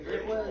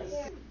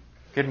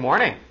Good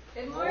morning.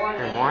 Good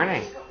morning. Good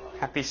morning.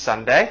 Happy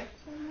Sunday.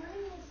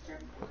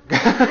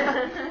 Good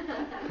morning,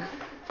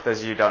 Those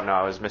of you who don't know,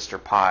 I was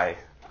Mr. Pie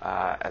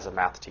as a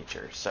math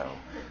teacher, so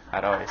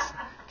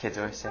kids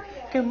always say,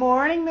 "Good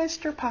morning,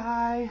 Mr.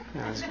 Pie."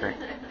 That was great.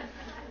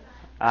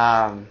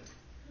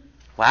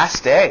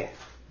 Last day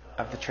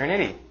of the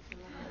Trinity.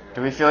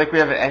 Do we feel like we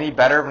have any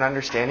better of an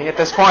understanding at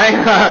this point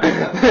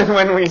than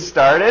when we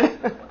started?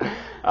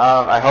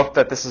 I hope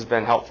that this has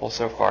been helpful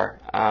so far.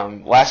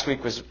 Last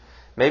week was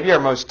maybe our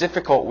most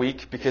difficult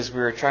week because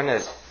we were trying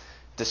to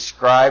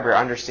describe or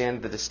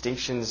understand the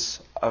distinctions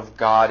of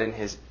God in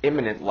his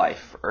immanent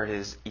life or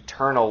his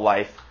eternal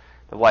life,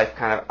 the life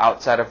kind of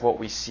outside of what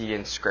we see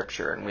in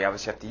Scripture. And we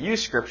obviously have to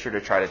use Scripture to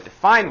try to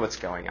define what's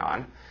going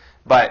on.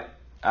 But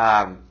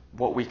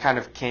what we kind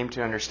of came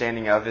to an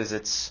understanding of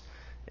is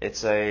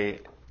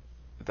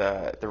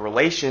the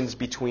relations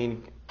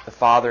between the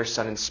Father,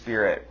 Son, and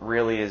Spirit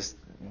really is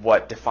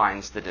what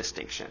defines the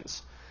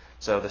distinctions.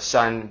 So the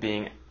Son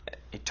being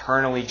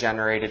eternally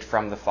generated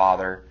from the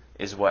Father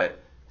is what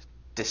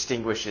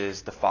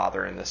distinguishes the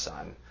Father and the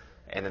Son.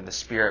 And then the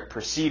Spirit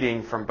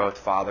proceeding from both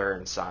Father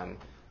and Son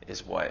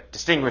is what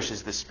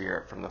distinguishes the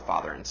Spirit from the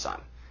Father and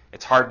Son.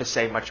 It's hard to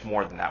say much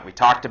more than that. We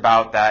talked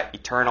about that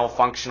eternal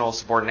functional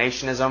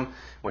subordinationism,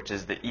 which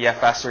is the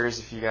EFSers,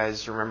 if you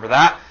guys remember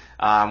that,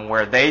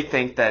 where they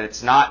think that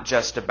it's not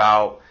just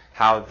about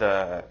how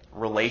the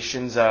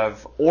relations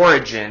of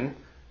origin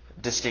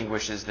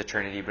distinguishes the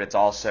Trinity, but it's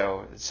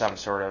also some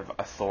sort of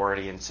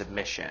authority and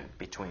submission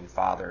between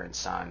Father and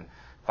Son,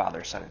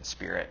 Father, Son, and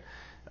Spirit.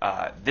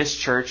 This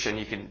church, and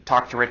you can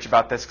talk to Rich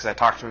about this because I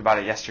talked to him about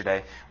it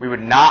yesterday, we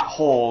would not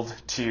hold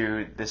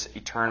to this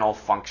eternal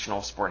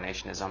functional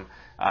subordinationism.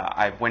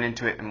 I went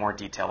into it in more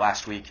detail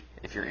last week.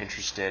 If you're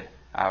interested,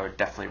 I would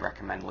definitely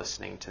recommend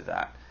listening to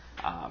that,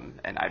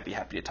 and I'd be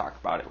happy to talk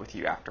about it with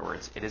you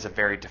afterwards. It is a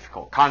very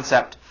difficult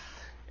concept.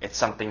 It's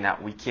something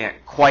that we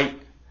can't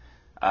quite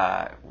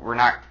we're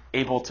not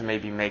able to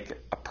maybe make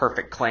a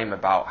perfect claim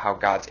about how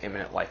God's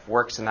immanent life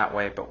works in that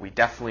way, but we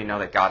definitely know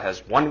that God has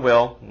one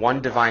will,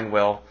 one divine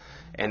will,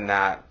 and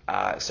that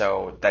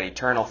so that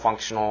eternal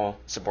functional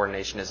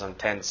subordinationism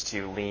tends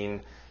to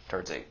lean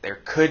towards there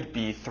could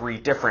be three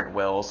different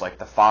wills, like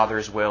the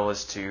Father's will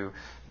is to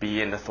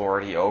be in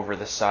authority over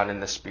the Son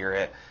and the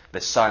Spirit. The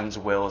Son's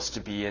will is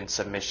to be in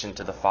submission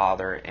to the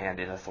Father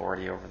and in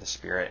authority over the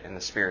Spirit, and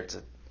the Spirit's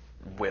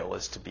will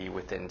is to be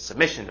within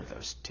submission of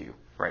those two,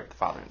 right? The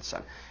Father and the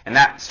Son. And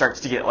that starts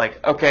to get like,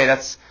 okay,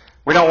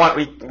 we're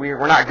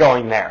not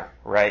going there,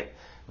 right?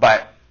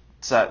 But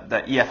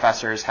the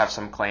EFSers have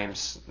some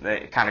claims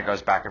that it kind of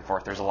goes back and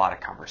forth. There's a lot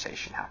of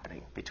conversation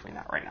happening between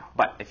that right now.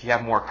 But if you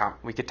have more,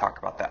 we could talk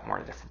about that more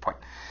at a different point.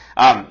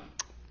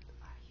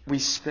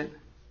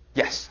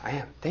 Yes, I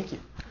am. Thank you.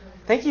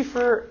 Thank you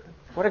for,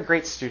 what a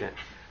great student.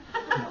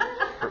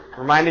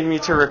 Reminding me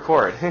to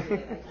record.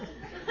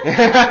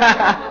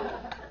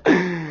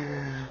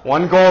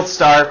 One gold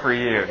star for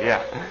you,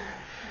 yeah.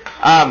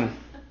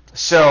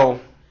 So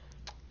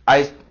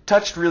I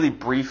touched really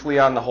briefly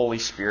on the Holy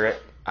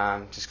Spirit,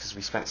 just because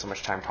we spent so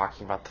much time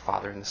talking about the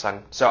Father and the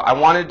Son. So I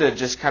wanted to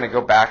just kind of go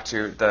back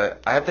to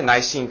I have the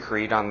Nicene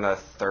Creed on the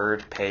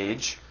third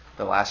page,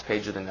 the last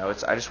page of the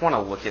notes. I just want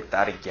to look at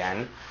that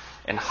again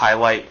and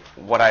highlight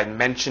what I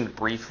mentioned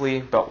briefly,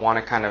 but want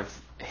to kind of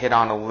hit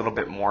on a little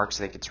bit more because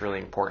I think it's really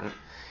important.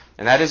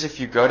 And that is if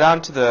you go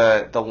down to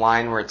the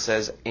line where it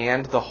says,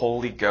 "And the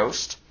Holy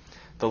Ghost,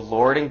 the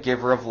Lord and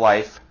giver of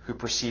life, who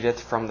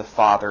proceedeth from the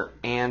Father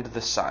and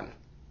the Son."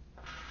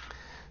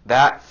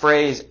 That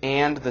phrase,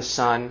 "and the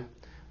Son,"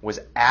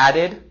 was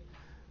added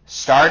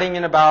starting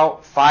in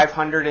about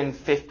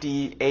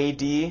 550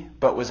 AD,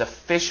 but was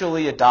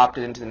officially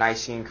adopted into the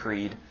Nicene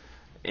Creed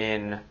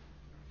in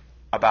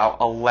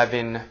about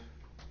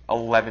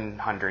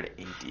 1100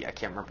 AD. I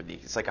can't remember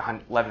it's like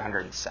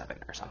 1107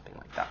 or something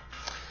like that.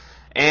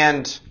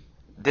 And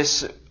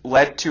this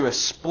led to a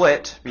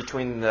split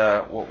between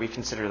what we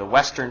consider the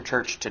Western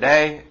Church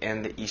today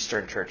and the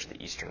Eastern Church, the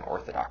Eastern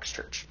Orthodox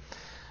Church.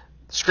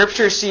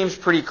 Scripture seems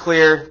pretty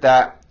clear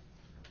that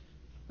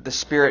the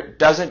Spirit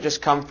doesn't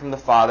just come from the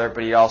Father,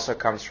 but he also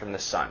comes from the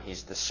Son.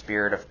 He's the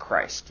Spirit of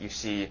Christ. You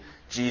see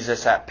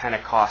Jesus at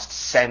Pentecost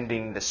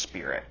sending the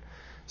Spirit.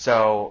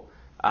 So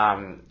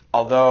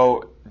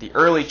although the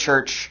early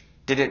church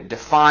didn't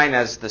define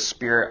as the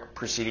Spirit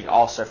proceeding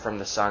also from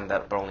the Son,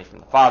 but only from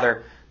the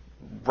Father,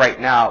 right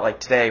now,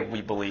 like today,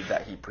 we believe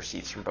that he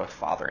proceeds from both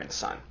Father and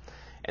Son.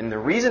 And the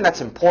reason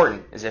that's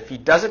important is if he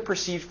doesn't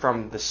proceed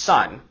from the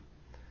Son,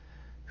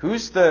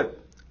 who's the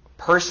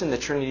person, the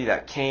Trinity,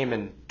 that came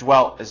and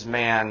dwelt as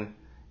man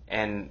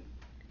and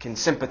can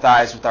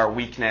sympathize with our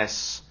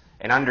weakness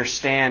and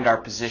understand our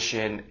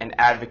position and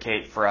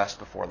advocate for us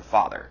before the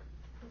Father?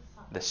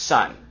 The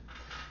Son.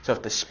 So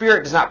if the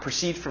Spirit does not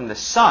proceed from the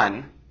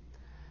Son,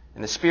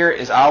 and the Spirit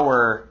is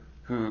and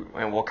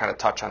we'll kind of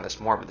touch on this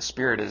more, but the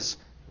Spirit is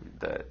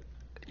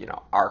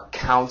our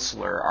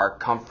counselor, our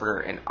comforter,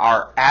 and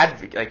our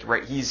advocate. Like,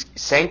 right, he's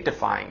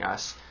sanctifying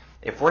us.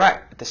 If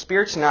the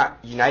Spirit's not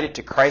united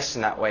to Christ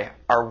in that way,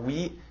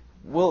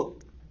 will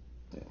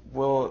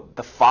will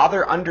the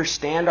Father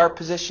understand our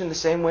position the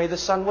same way the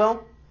Son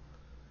will?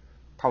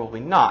 Probably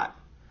not.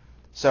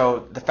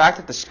 So the fact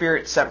that the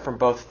Spirit sent from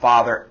both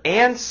Father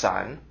and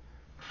Son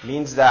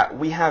means that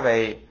we have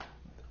as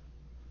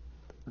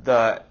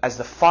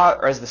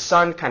the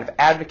Son kind of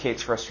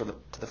advocates for us to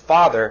the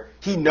Father,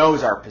 he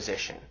knows our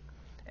position.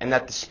 And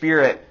that the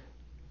Spirit,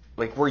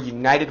 like we're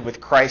united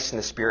with Christ in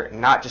the Spirit and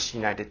not just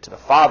united to the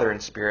Father in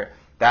Spirit,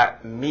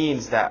 that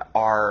means that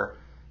our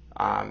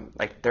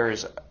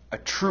there's a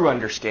true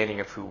understanding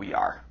of who we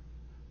are.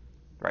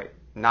 Right?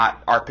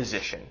 Not our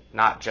position,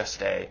 not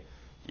just a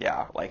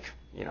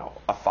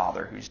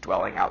father who's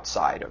dwelling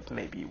outside of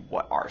maybe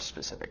what our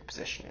specific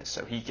position is.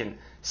 So he can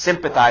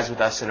sympathize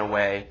with us in a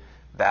way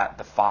that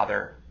the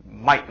Father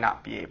might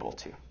not be able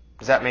to.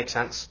 Does that make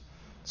sense?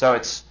 So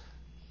it's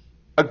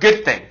a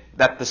good thing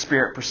that the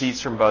Spirit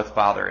proceeds from both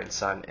Father and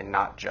Son and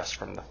not just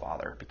from the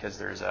Father, because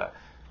there's a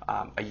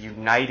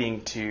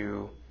uniting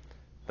to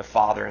the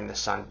Father and the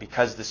Son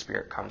because the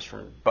Spirit comes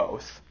from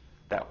both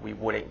that we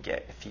wouldn't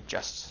get if he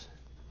just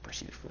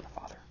proceeded from the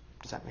Father.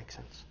 Does that make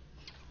sense?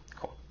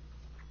 Cool.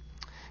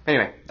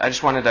 Anyway, I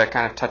just wanted to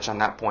kind of touch on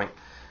that point.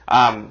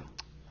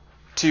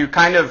 To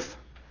kind of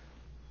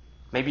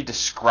maybe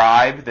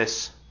describe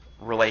this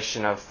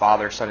relation of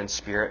Father, Son, and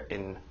Spirit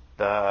in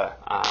the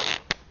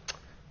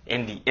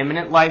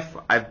imminent life,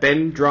 I've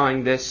been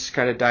drawing this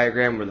kind of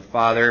diagram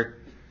where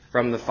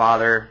from the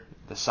Father,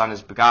 the Son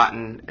is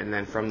begotten, and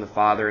then from the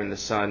Father and the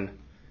Son,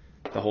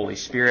 the Holy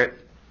Spirit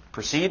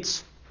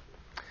proceeds.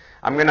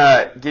 I'm going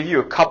to give you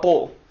a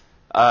couple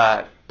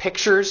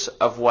pictures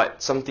of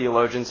what some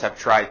theologians have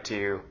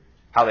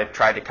how they've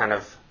tried to kind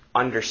of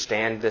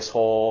understand this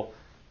whole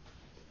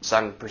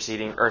Son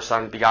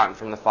begotten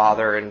from the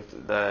Father and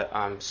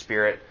the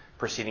Spirit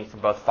proceeding from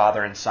both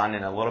Father and Son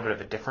in a little bit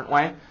of a different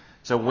way.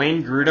 So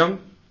Wayne Grudem,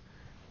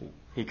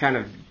 he kind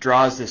of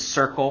draws this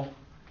circle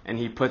and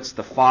he puts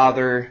the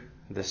Father,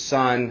 the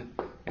Son,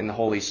 and the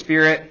Holy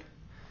Spirit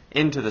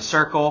into the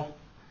circle,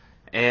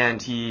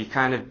 and he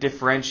kind of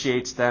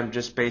differentiates them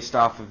just based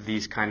off of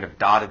these kind of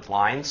dotted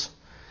lines.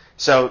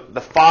 So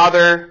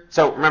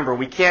remember,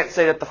 we can't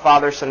say that the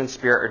Father, Son, and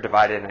Spirit are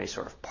divided in any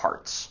sort of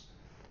parts,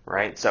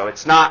 right? So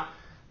it's not,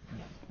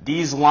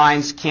 these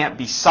lines can't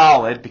be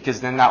solid,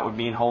 because then that would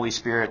mean Holy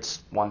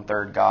Spirit's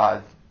 1/3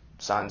 God,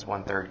 Son's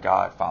 1/3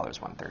 God, Father's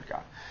 1/3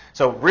 God.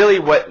 So really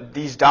what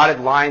these dotted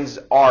lines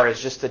are is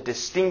just a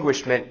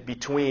distinguishment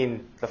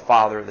between the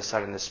Father, the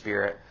Son, and the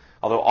Spirit.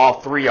 Although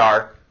all three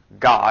are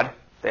God,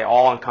 they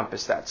all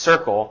encompass that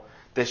circle.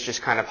 This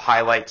just kind of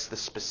highlights the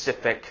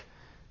specific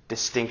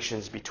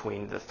distinctions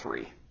between the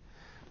three.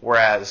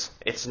 Whereas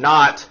it's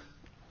not,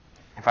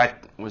 if I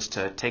was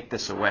to take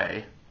this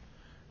away,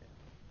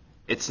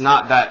 it's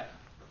not that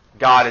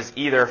God is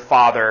either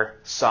Father,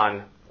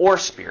 Son, or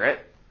Spirit,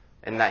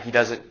 and that he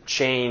doesn't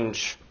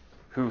change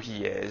who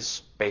he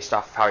is based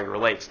off of how he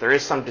relates. There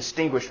is some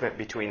distinguishment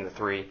between the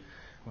three,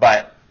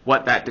 but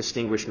what that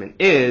distinguishment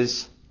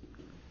is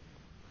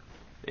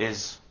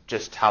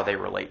just how they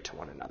relate to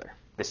one another.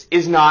 This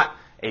is not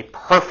a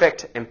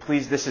perfect, and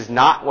please, this is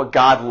not what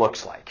God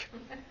looks like,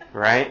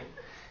 right?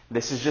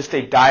 This is just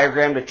a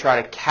diagram to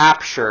try to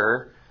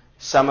capture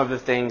some of the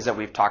things that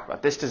we've talked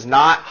about. This does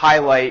not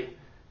highlight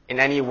in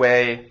any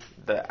way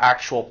the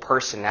actual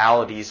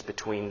personalities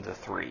between the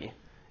three.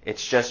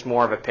 It's just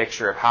more of a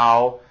picture of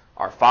how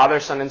are Father,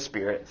 Son, and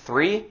Spirit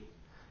three,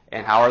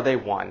 and how are they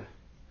one?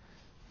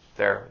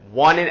 They're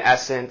one in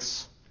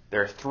essence,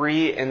 they're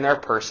three in their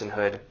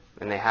personhood,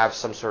 and they have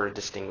some sort of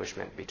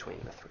distinguishment between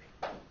the three.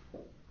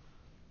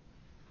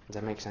 Does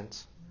that make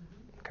sense?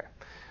 Okay.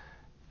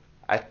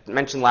 I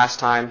mentioned last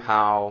time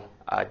how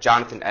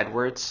Jonathan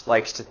Edwards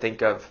likes to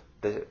think of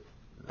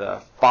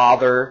the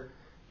Father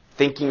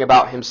thinking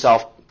about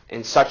himself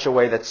in such a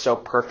way that's so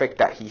perfect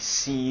that he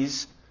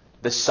sees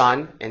the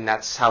Son, and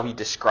that's how he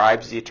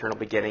describes the eternal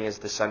beginning, as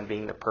the Son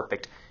being the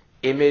perfect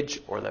image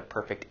or the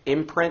perfect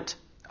imprint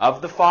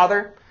of the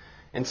Father.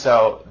 And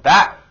so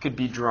that could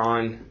be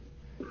drawn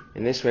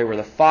in this way, where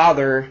the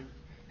Father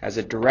has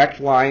a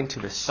direct line to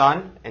the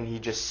Son, and he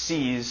just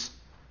sees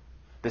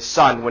the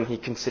Son when he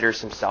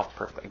considers himself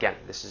perfect. Again,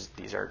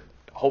 these are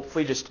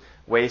hopefully just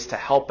ways to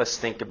help us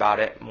think about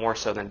it more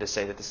so than to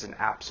say that this is an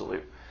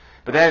absolute.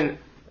 But then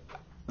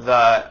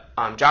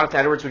Jonathan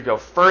Edwards would go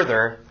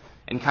further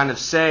and kind of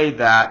say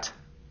that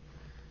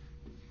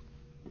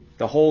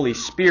the Holy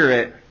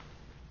Spirit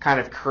kind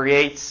of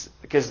creates,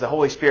 because the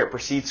Holy Spirit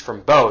proceeds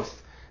from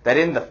both, that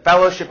in the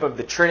fellowship of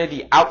the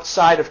Trinity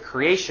outside of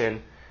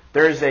creation,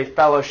 there is a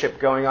fellowship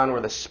going on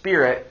where the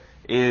Spirit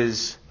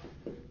is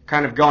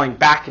kind of going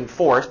back and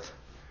forth,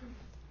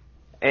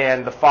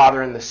 and the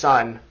Father and the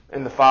Son,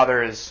 and the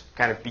Father is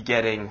kind of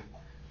begetting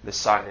the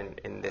Son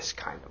in this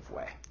kind of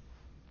way.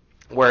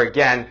 Where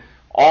again,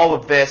 all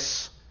of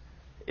this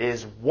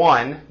is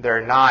one.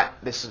 They're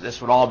not. This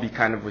would all be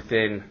kind of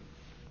within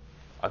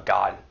a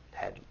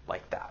Godhead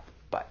like that.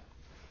 But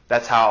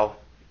that's how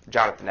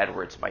Jonathan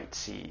Edwards might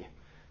see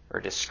or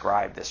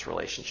describe this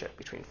relationship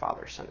between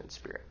Father, Son, and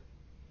Spirit.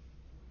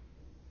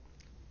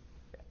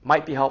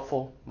 Might be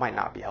helpful, might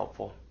not be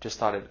helpful. Just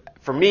thought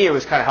for me, it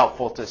was kind of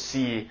helpful to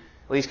see,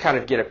 at least kind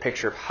of get a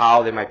picture of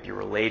how they might be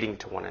relating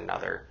to one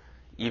another,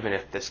 even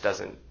if this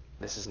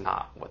is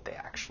not what they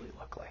actually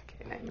look like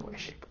in any way,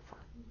 shape, or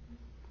form.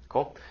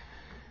 Cool.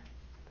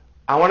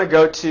 I want to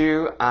go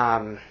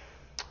to,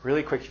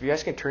 really quick, if you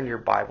guys can turn your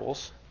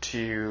Bibles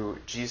to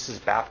Jesus'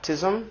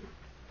 baptism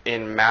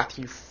in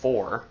Matthew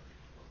 4.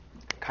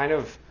 Kind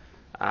of,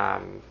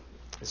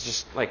 it's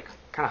just like,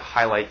 kind of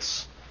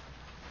highlights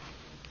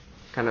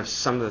kind of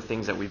some of the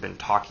things that we've been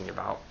talking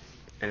about.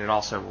 And it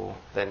also will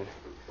then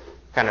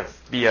kind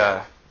of be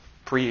a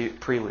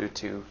prelude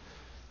to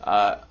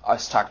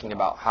us talking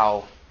about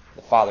how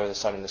the Father, the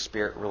Son, and the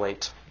Spirit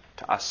relate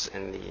to us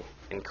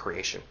in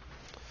creation.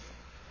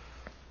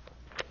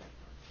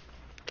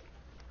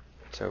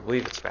 So I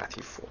believe it's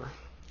Matthew 4.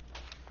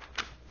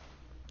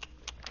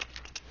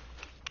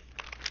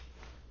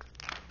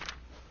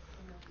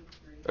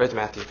 Or it's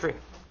Matthew 3.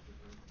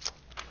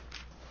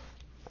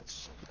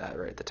 That's that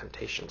right, the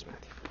temptations,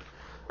 Matthew 3.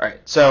 All right,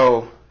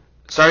 so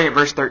starting at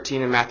verse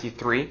 13 in Matthew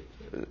 3,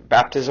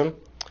 baptism.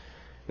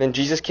 Then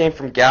Jesus came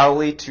from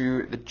Galilee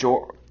to the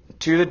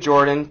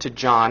Jordan to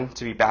John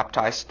to be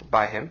baptized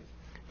by him.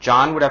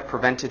 John would have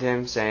prevented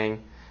him,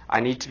 saying, "I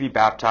need to be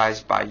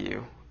baptized by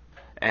you,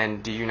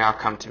 and do you now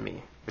come to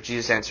me?" But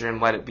Jesus answered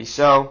him, "Let it be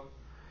so.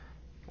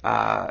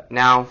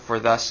 Now, for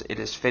thus it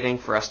is fitting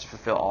for us to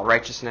fulfill all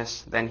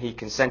righteousness." Then he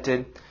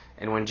consented,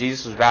 and when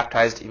Jesus was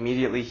baptized,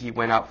 immediately he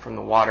went up from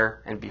the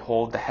water, and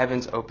behold, the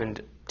heavens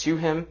opened to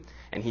him,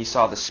 and he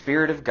saw the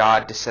Spirit of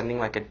God descending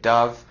like a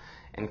dove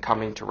and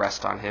coming to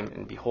rest on him.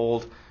 And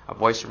behold, a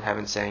voice from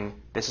heaven saying,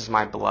 "This is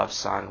my beloved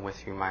Son, with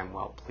whom I am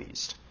well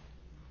pleased."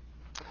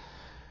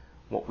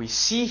 What we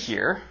see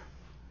here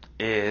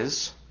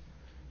is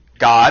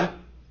God,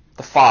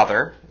 the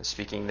Father,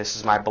 speaking, "This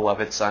is my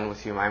beloved Son,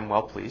 with whom I am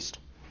well pleased."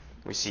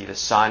 We see the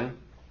Son,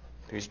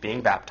 who's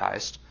being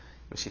baptized.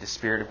 We see the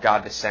Spirit of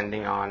God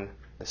descending on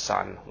the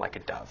Son like a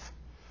dove.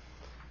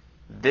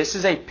 This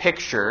is a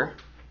picture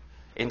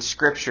in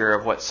Scripture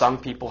of what some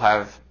people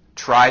have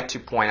tried to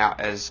point out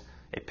as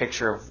a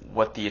picture of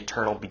what the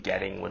eternal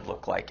begetting would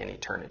look like in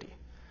eternity,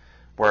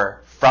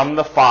 where from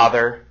the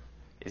Father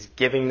is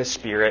giving the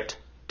Spirit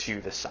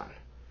to the Son.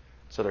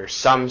 So there's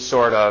some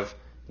sort of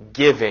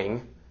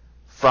giving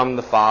from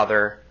the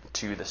Father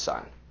to the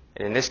Son.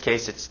 And in this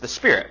case, it's the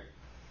Spirit,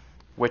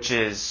 which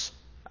is,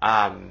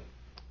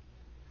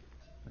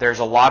 there's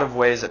a lot of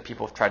ways that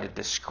people have tried to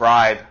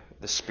describe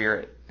the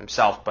Spirit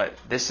himself, but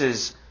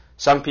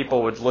some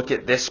people would look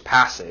at this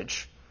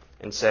passage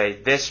and say,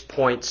 this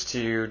points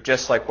to,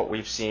 just like what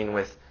we've seen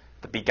with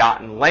the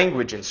begotten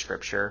language in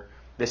Scripture,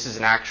 this is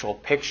an actual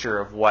picture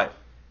of what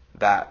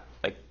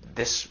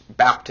this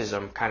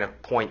baptism kind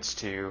of points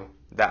to,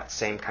 that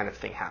same kind of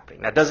thing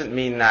happening. That doesn't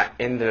mean that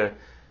in the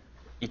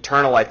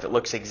eternal life it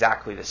looks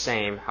exactly the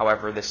same.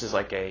 However, this is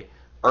like a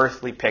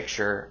earthly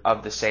picture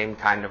of the same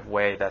kind of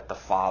way that the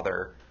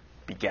Father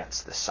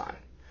begets the Son.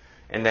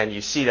 And then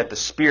you see that the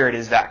Spirit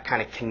is that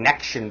kind of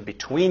connection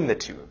between the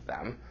two of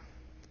them.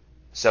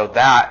 So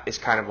that is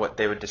kind of what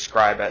they would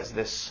describe as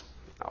this.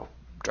 I'll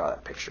draw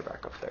that picture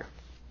back up there.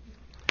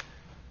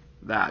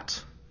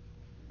 That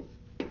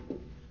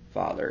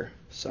Father,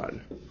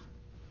 Son.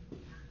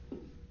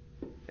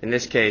 In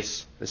this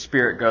case, the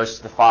Spirit goes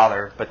to the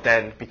Father, but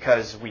then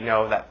because we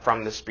know that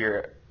from the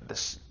Spirit, the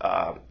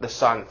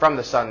Son, from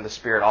the Son, the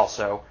Spirit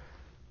also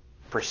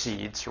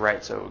proceeds,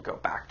 right? So it would go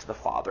back to the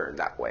Father in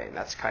that way, and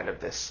that's kind of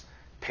this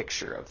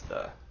picture of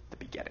the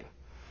begetting.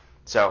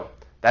 So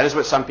that is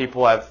what some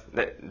people have.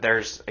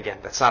 Again,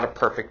 that's not a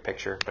perfect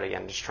picture, but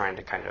again, just trying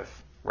to kind of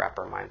wrap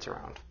our minds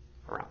around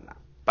that.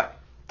 But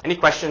any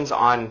questions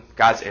on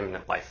God's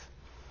immanent life?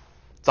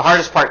 It's the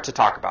hardest part to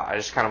talk about. I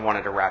just kind of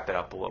wanted to wrap it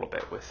up a little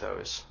bit with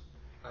those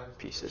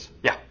pieces.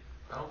 Yeah.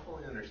 I don't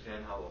fully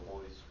understand how the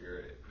Holy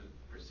Spirit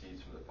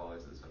proceeds from the Father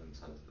to the Son and the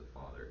Son to the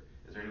Father.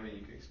 Is there any way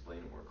you can explain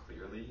it more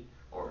clearly?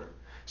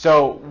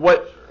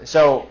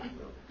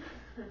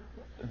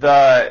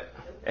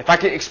 If I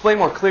could explain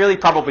more clearly,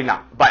 probably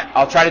not, but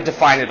I'll try to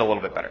define it a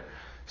little bit better.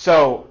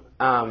 So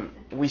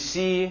we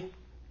see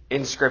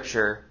in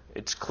Scripture,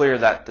 it's clear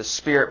that the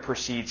Spirit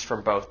proceeds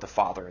from both the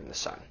Father and the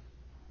Son,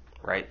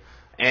 right?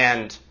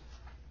 And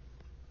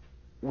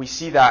we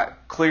see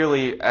that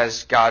clearly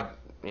as God,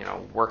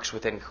 works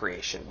within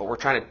creation, but we're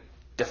trying to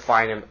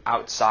define him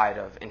outside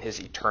of in his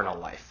eternal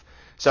life.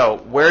 So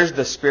where's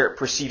the Spirit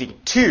proceeding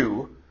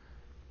to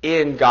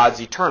in God's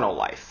eternal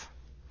life?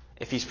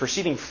 If he's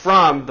proceeding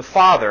from the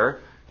Father,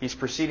 he's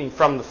proceeding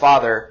from the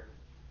Father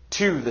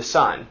to the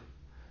Son,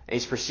 and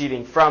he's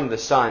proceeding from the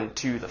Son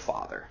to the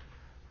Father.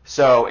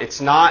 So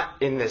it's not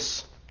in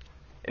this.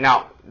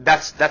 Now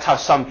that's how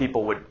some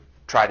people would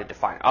try to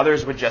define it.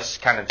 Others would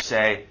just kind of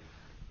say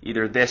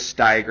either this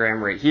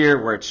diagram right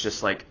here, where it's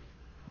just like,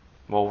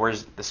 well,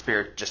 where's the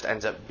Spirit just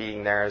ends up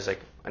being there as like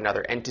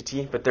another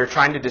entity, but they're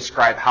trying to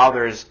describe how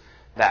there's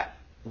that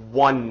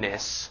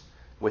oneness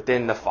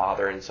within the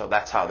Father, and so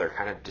that's how they're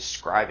kind of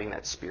describing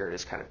that Spirit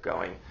is kind of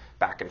going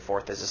back and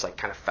forth as this like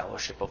kind of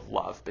fellowship of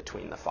love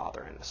between the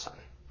Father and the Son.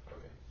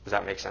 Okay. Does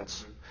that make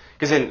sense?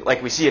 Because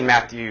like we see in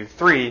Matthew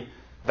 3,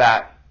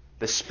 that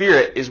the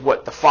Spirit is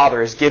what the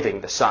Father is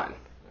giving the Son,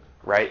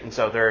 right? And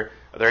so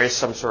there is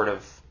some sort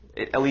of,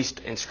 at least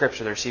in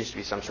Scripture, there seems to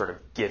be some sort of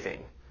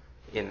giving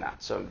in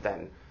that. So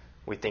then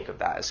we think of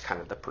that as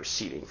kind of the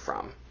proceeding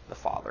from the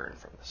Father and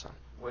from the Son.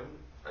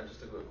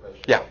 Just a quick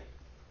question. Yeah.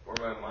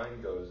 Where my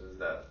mind goes is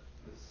that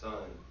the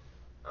Son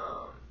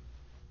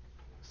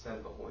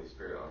sent the Holy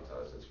Spirit onto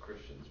us as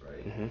Christians,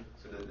 right? Mm-hmm.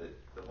 So did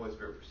the Holy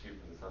Spirit proceed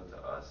from the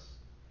Son to us?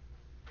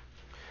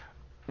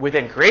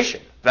 Within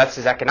creation. That's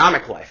his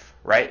economic life,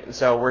 right? And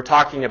so we're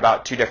talking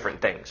about two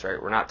different things,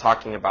 right? We're not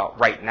talking about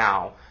right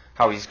now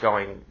how he's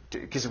going,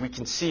 because we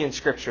can see in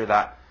Scripture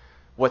that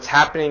what's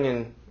happening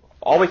in,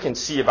 all we can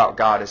see about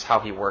God is how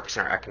he works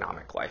in our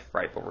economic life,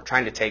 right? But we're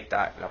trying to take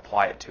that and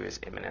apply it to his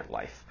immanent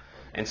life.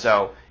 And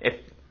so if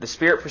the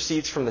Spirit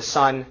proceeds from the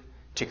Son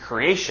to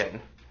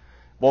creation,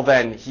 well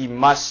then he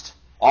must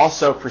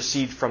also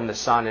proceed from the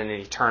Son in an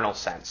eternal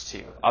sense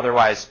too.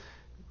 Otherwise,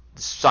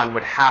 the Son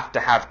would have to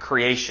have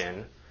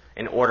creation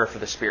in order for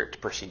the Spirit to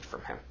proceed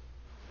from him.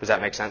 Does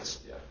that make sense?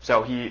 Yeah.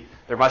 So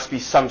there must be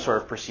some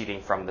sort of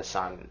proceeding from the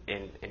Son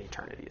in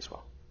eternity as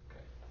well. Okay.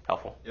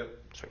 Helpful? Yep.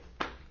 Sweet.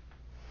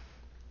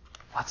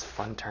 Lots of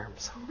fun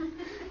terms.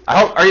 I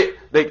hope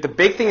the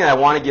big thing that I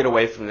want to get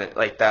away from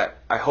that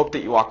I hope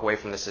that you walk away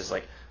from this is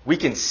we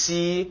can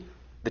see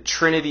the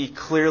Trinity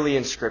clearly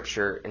in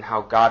Scripture and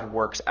how God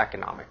works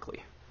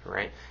economically,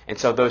 right? And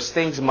so those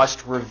things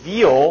must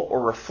reveal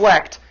or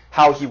reflect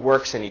how he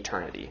works in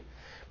eternity.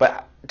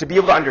 But to be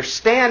able to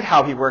understand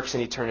how he works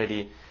in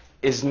eternity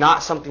is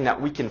not something that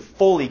we can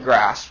fully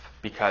grasp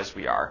because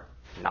we are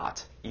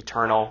not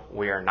eternal.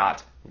 We are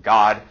not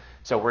God.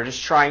 So we're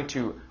just trying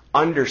to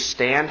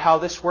understand how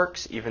this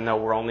works, even though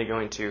we're only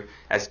going to,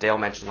 as Dale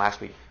mentioned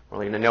last week, we're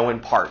only going to know in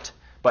part,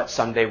 but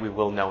someday we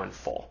will know in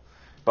full.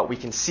 But we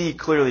can see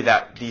clearly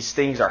that these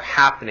things are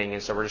happening,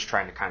 and so we're just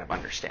trying to kind of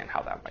understand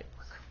how that might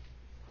work.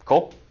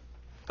 Cool?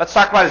 Let's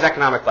talk about his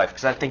economic life,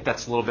 because I think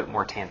that's a little bit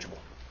more tangible.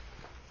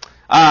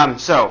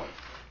 So,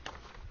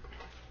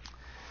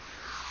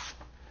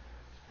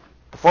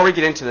 before we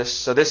get into this,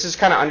 so this is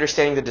kind of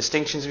understanding the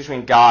distinctions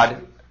between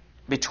God,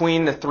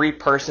 between the three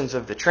persons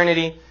of the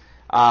Trinity,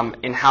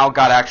 and how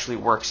God actually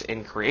works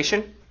in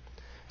creation.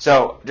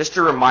 So, just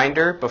a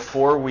reminder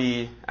before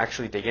we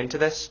actually dig into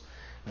this,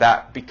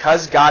 that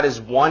because God is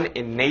one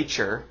in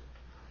nature,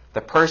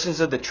 the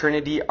persons of the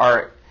Trinity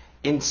are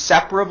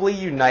inseparably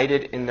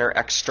united in their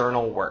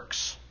external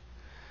works.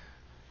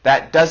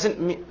 That doesn't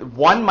mean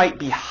one might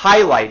be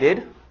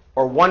highlighted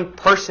or one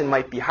person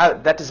might be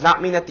highlighted. That does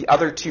not mean that the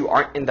other two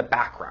aren't in the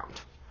background.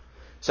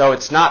 So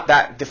it's not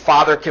that the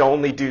Father can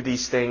only do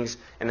these things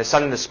and the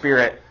Son and the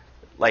Spirit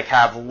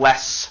have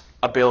less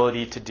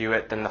ability to do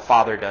it than the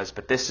Father does.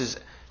 But this is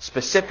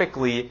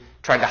specifically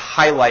trying to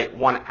highlight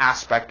one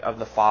aspect of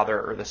the Father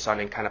or the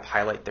Son and kind of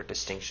highlight their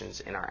distinctions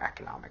in our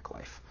economic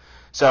life.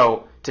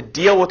 So to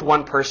deal with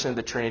one person of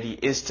the Trinity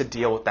is to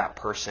deal with that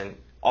person,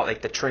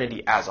 the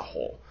Trinity as a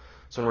whole.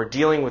 So when we're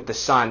dealing with the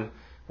Son,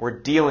 we're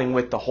dealing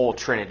with the whole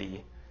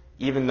Trinity,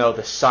 even though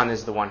the Son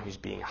is the one who's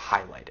being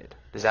highlighted.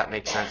 Does that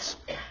make sense?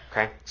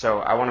 Okay. So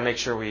I want to make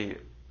sure we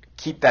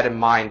keep that in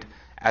mind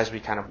as we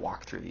kind of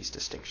walk through these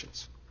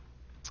distinctions.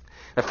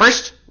 The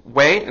first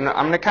way, and I'm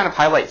going to kind of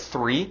highlight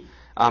three.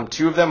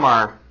 Two of them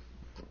are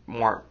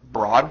more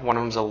broad. One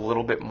of them is a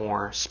little bit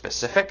more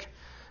specific.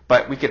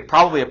 But we could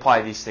probably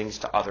apply these things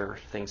to other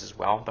things as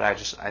well. But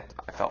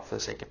I felt for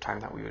the sake of time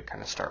that we would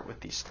kind of start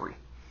with these three.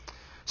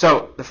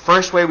 So the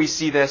first way we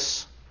see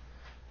this,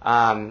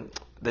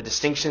 the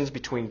distinctions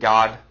between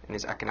God and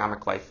his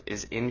economic life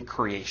is in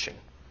creation.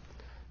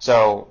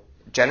 So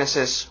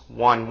Genesis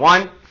 1:1,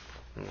 I'm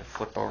going to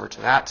flip over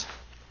to that.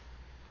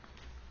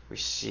 We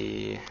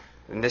see,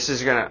 and this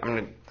is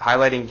I'm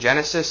highlighting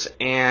Genesis,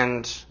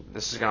 and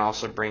this is going to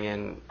also bring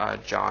in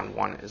John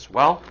 1 as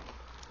well.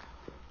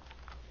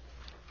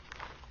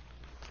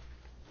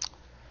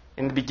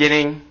 In the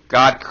beginning,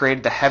 God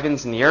created the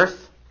heavens and the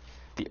earth.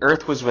 The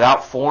earth was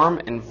without form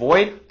and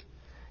void,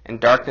 and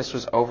darkness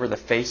was over the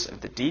face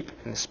of the deep,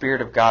 and the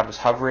Spirit of God was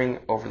hovering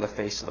over the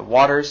face of the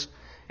waters.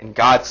 And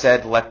God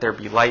said, "Let there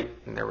be light,"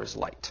 and there was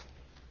light.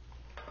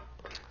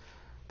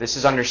 This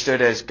is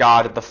understood as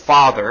God the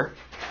Father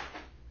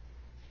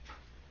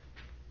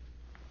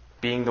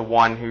being the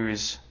one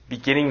who's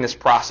beginning this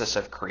process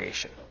of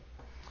creation.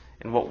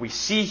 And what we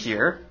see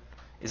here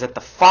is that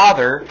the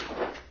Father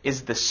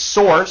is the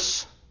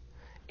source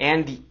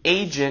and the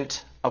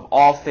agent of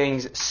all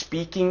things,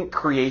 speaking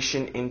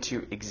creation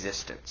into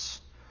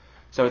existence.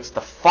 So it's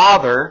the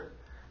Father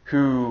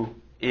who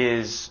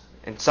is,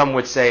 and some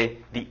would say,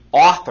 the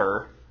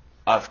author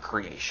of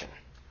creation.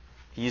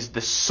 He's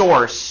the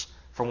source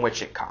from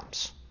which it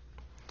comes.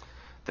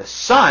 The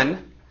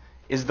Son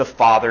is the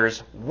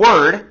Father's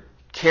word,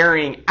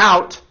 carrying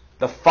out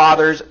the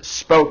Father's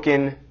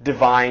spoken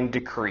divine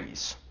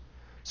decrees.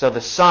 So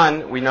the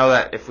Son, we know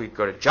that if we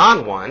go to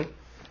John 1,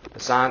 the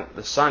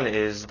Son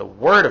is the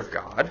Word of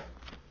God.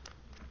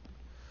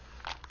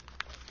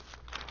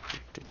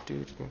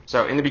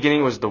 So in the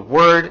beginning was the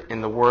Word,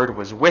 and the Word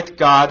was with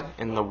God,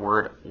 and the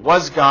Word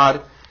was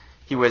God.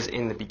 He was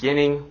in the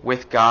beginning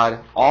with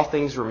God. All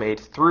things were made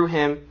through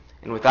him,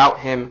 and without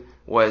him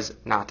was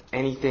not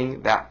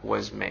anything that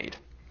was made.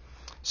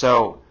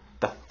 So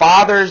the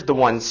Father's the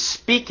one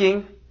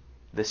speaking.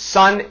 The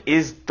Son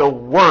is the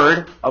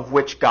Word of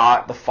which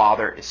God the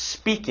Father is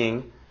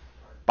speaking,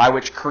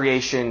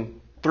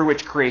 through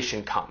which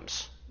creation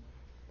comes.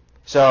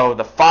 So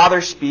the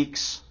Father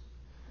speaks.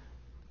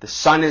 The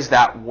Son is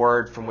that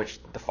Word from which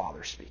the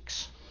Father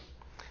speaks.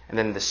 And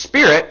then the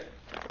Spirit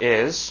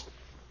is,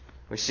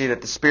 we see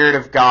that the Spirit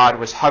of God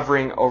was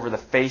hovering over the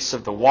face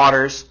of the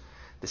waters.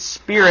 The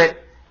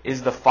Spirit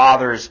is the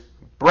Father's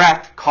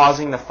breath,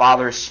 causing the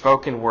Father's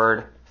spoken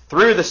word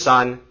through the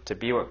Son to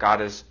be what God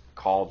has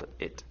called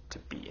it to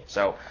be.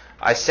 So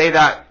I say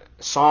that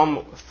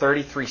Psalm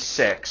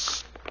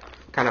 33:6,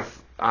 kind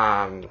of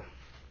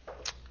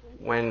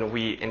when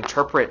we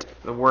interpret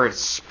the word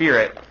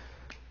Spirit,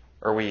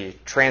 or we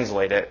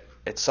translate it,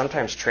 it's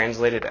sometimes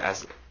translated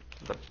as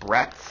the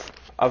breath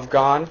of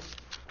God.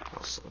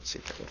 Let's see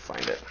if I can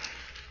find it.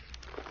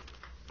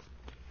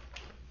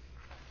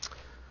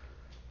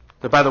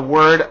 But by the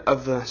word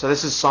of the... So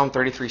this is Psalm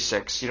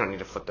 33:6. You don't need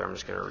to flip there. I'm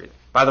just going to read it.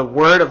 By the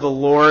word of the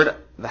Lord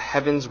the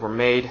heavens were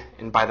made,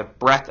 and by the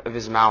breath of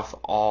his mouth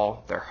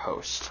all their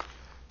host.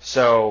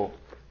 So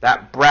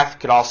that breath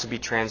could also be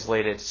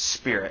translated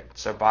spirit.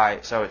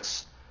 So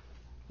it's...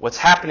 What's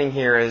happening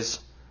here is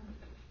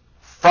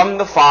from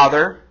the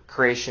Father,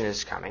 creation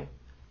is coming.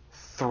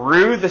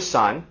 Through the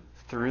Son,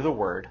 through the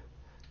Word,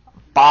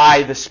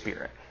 by the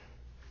Spirit.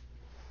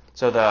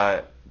 So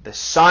the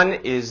Son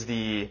is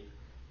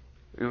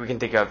we can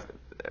think of,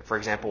 for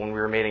example, when we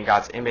were made in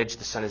God's image,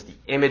 the Son is the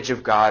image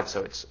of God.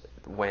 So it's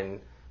when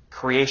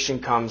creation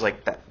comes,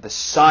 like that, the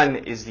Son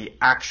is the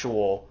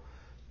actual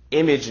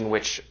image in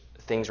which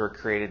things were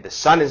created. The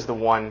Son is the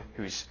one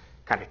who's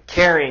kind of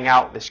carrying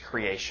out this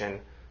creation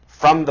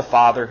from the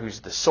Father, who's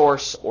the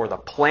source or the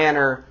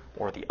planner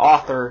or the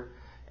author,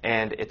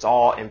 and it's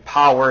all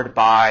empowered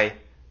by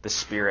the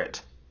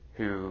Spirit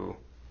who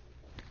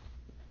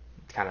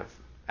kind of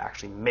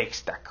actually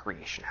makes that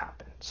creation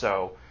happen.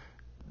 So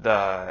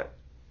the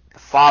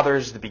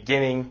Father's the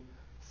beginning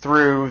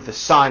through the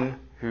Son,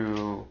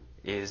 who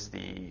is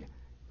the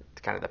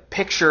kind of the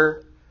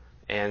picture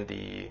and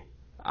the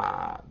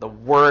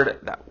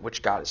word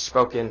which God has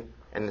spoken,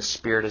 and the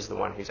Spirit is the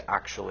one who's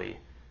actually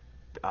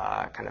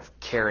kind of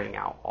carrying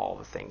out all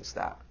the things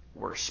that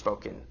were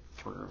spoken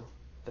through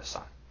the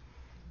Son.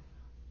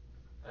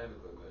 I have a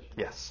quick question.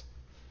 Yes.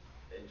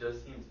 It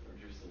just seems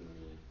interesting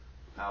to me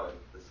how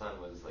the Son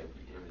was like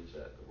the image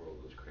that the world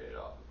was created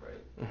off of,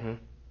 right? Mm-hmm.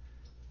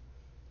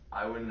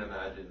 I wouldn't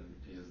imagine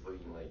Jesus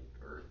looking like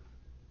Earth.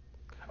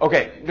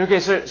 Okay.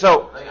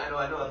 So like, I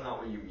know that's not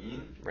what you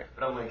mean, right.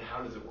 But I'm like,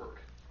 how does it work?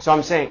 So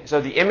I'm saying,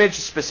 so the image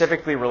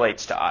specifically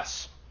relates to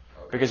us.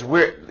 Okay. Because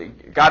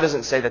God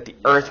doesn't say that the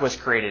earth was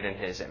created in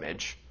his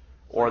image,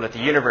 or that the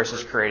universe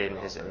is created in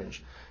his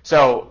image.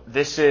 So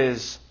this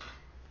is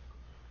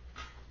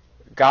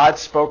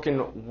God's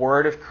spoken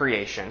word of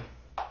creation,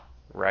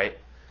 right?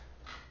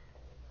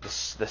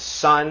 The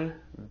Son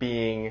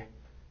being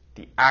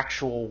the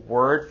actual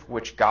word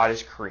which God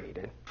has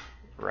created,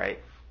 right?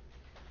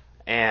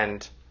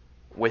 And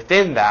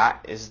within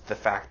that is the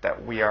fact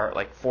that we are,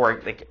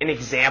 an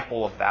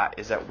example of that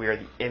is that we are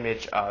the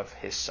image of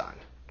his Son.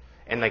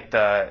 And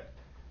the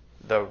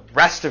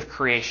rest of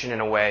creation, in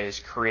a way, is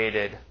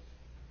created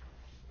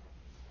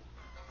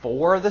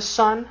for the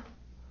Son,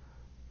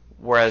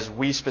 whereas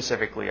we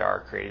specifically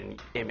are created in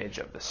the image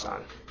of the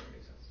Son.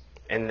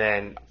 And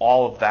then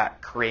all of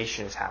that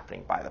creation is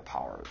happening by the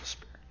power of the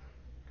Spirit.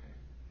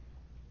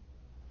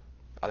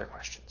 Other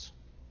questions?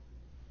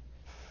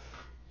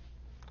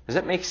 Does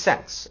it make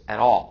sense at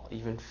all,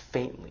 even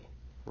faintly,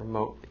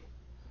 remotely?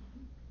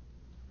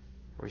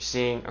 Are we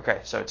seeing?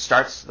 Okay, so it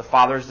starts, the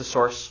Father is the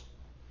source.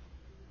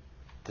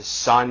 The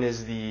Son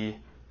is the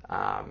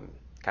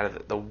kind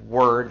of the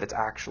word that's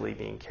actually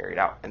being carried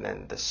out, and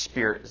then the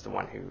Spirit is the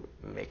one who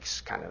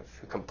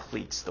who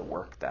completes the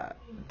work that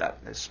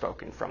is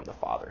spoken from the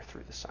Father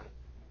through the Son.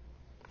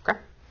 Okay,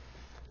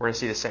 we're going to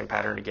see the same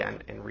pattern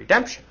again in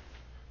redemption.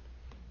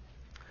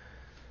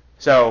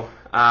 So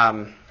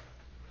the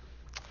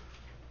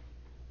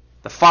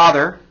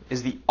Father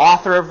is the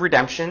author of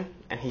redemption,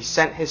 and he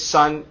sent his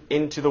Son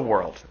into the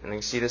world, and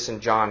you see this in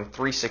John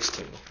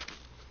 3:16.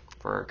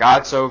 For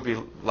God so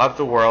loved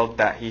the world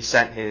that he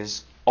sent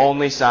his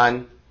only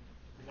Son,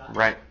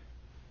 right?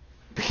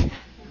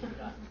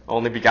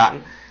 Only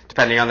begotten,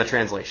 depending on the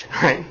translation,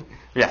 right?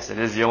 Yes, it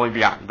is the only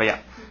begotten, but yeah.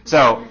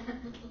 So, What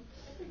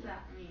does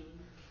that mean?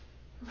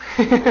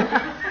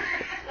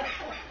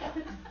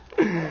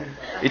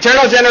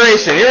 eternal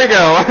generation, here we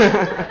go.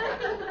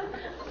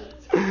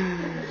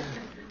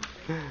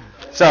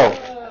 So,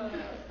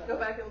 go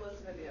back and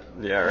listen to the other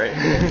one. Yeah, right.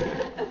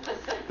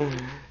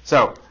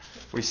 So,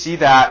 we see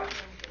that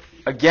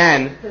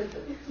again,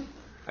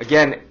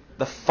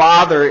 the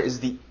Father is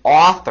the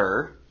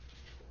author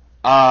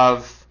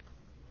of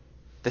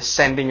the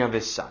sending of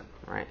his Son,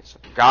 Right? So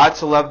God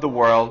so loved the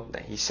world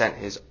that he sent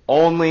his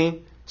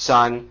only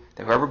Son,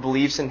 that whoever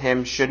believes in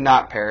him should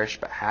not perish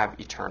but have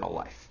eternal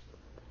life.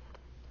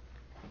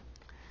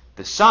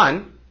 The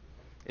Son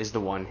is the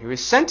one who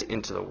is sent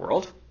into the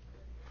world,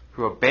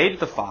 who obeyed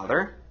the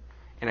Father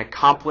and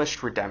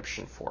accomplished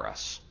redemption for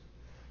us.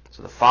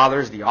 So the Father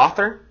is the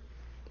author.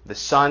 The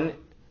Son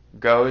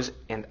goes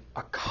and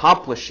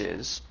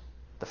accomplishes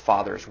the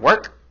Father's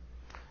work.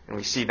 And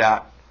we see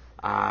that.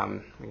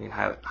 We can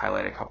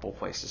highlight a couple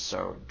places.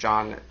 So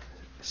John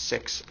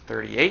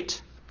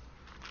 6:38.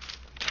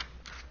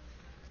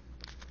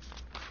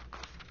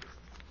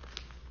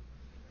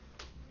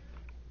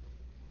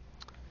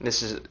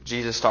 This is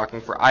Jesus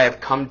talking, "For I have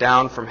come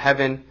down from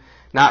heaven,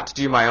 not to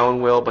do my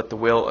own will, but the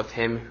will of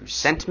him who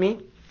sent me."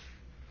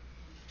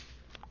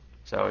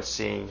 So it's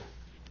seeing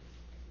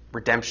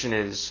redemption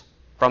is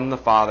from the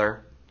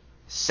Father,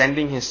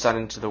 sending his Son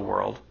into the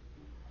world.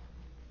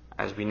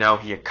 As we know,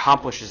 he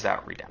accomplishes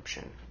that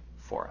redemption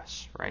for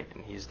us, right?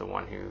 And he's the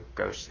one who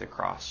goes to the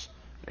cross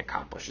and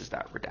accomplishes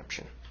that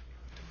redemption.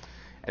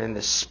 And then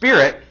the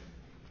Spirit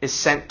is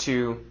sent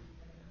to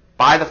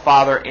by the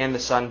Father and the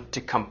Son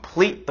to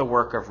complete the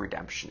work of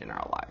redemption in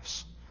our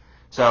lives.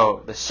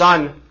 So the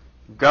Son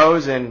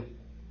goes and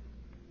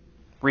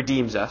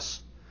redeems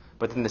us,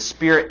 but then the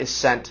Spirit is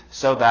sent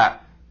so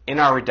that in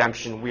our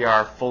redemption we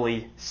are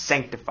fully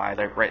sanctified.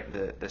 Like,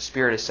 right, the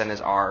Spirit is sent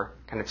as our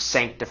kind of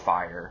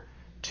sanctifier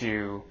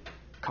to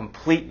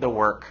complete the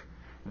work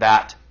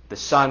that the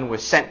Son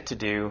was sent to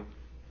do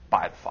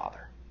by the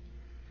Father.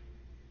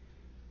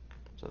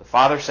 So the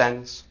Father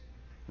sends,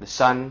 the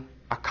Son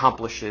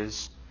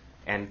accomplishes,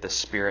 and the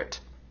Spirit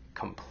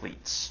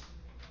completes.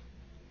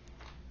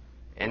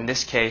 In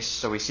this case,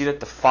 so we see that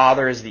the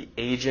Father is the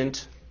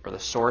agent or the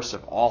source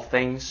of all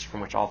things,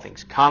 from which all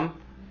things come.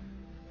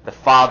 The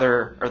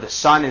Father, or the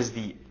Son, is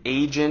the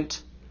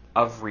agent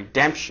of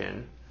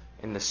redemption,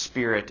 and the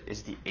Spirit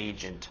is the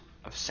agent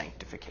of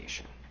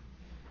sanctification.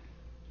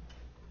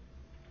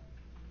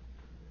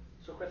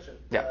 So, question.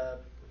 Yeah.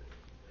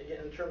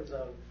 Again, in terms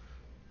of,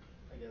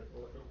 I guess,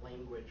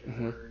 language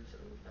and words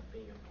and that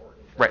being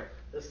important. Right.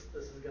 This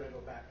is going to go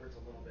backwards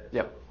a little bit.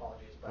 Yep. So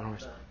apologies, but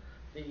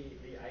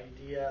the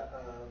idea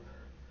of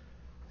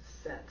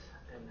sent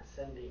and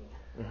sending,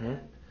 and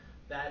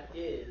that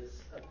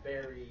is a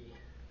very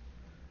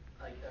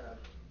like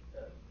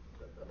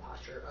a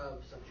posture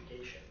of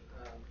subjugation.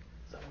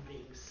 Someone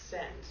being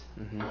sent,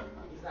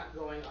 he's not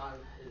going on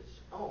his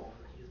own;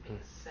 he's being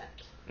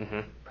sent,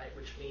 right?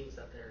 Which means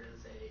that there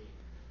is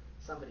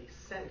somebody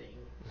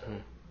sending, so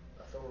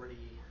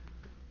authority,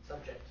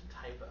 subject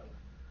type of.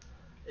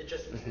 It's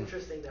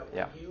interesting that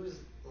we use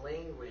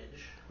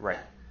language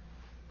that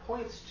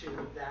points to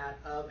that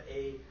of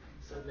a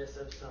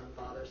submissive Son,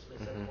 Father,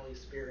 submissive Holy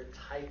Spirit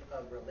type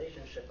of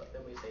relationship, but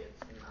then we say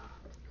it's not.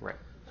 Right.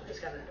 So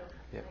just kind of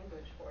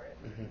language for it.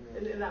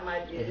 and that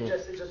might be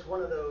it's just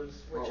one of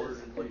those which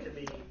is what could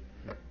be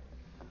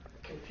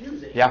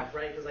confusing, Yeah.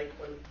 right? Because like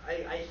when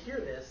I hear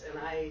this and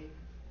I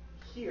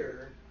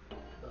hear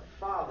the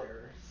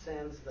Father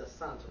sends the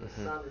Son, so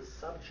the Son is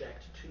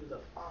subject to the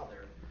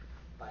Father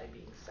by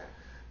being sent.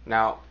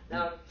 Now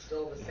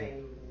still the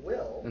same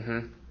will,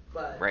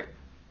 but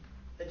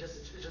it's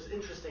just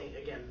interesting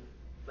again,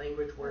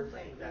 language,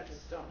 wordplay. We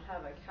just don't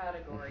have a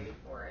category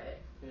for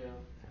it. Yeah.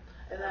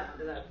 And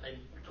that I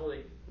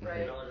totally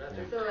acknowledge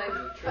that. So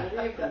like,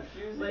 Trinity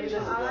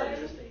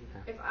confusing.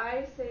 If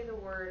I say the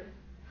word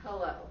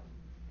hello,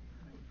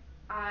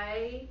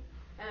 I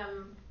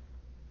am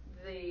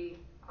the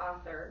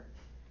author.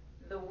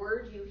 The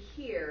word you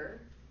hear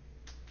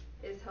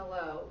is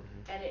hello,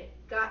 and it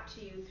got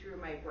to you through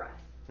my breath.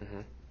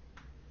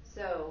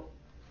 So,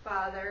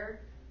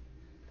 Father,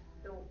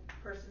 the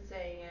person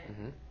saying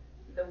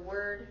it, the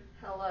word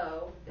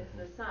hello is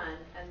the Son,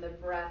 and the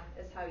breath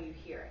is how you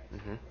hear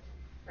it.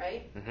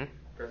 Right?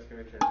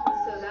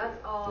 So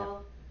that's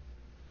all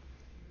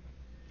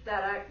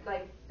that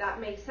that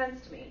makes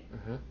sense to me.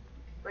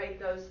 Right?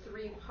 Those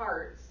three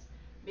parts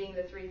being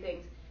the three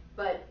things.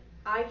 But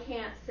I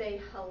can't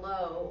say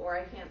hello, or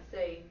I can't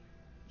say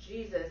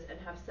Jesus and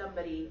have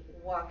somebody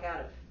walk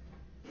out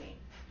of me.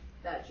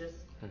 That just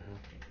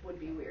would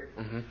be weird.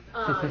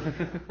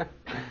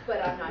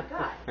 But I'm not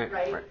God,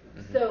 right?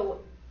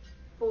 So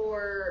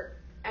for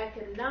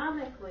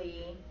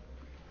economically,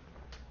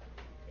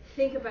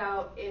 think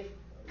about if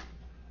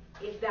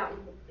that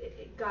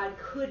God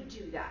could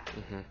do that,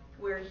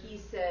 where he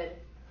said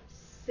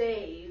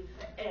save,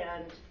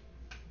 and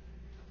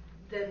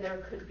then there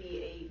could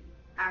be a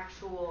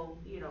actual,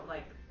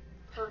 like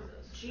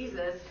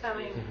Jesus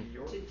coming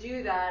to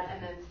do that,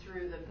 and then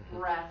through the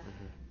breath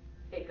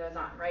it goes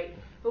on, right?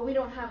 But we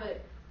don't have a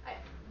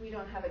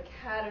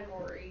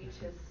category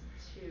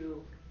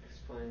to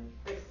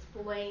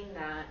explain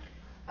that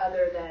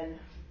other than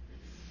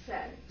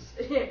sent.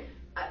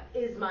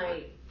 Is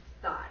my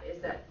thought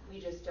is that we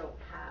just don't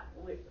have,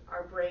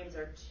 our brains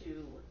are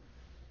too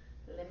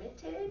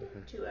limited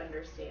to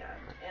understand,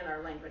 and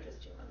our language is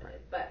too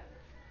limited. But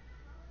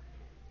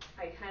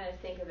I kind of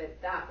think of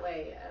it that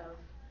way of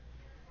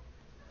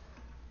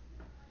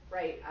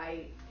right?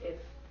 If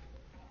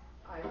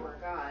I were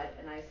God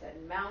and I said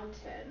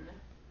mountain,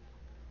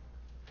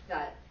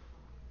 that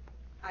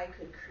I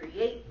could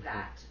create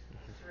that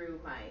through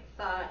my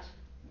thought,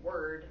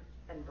 word,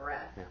 and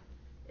breath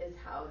is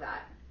how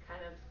that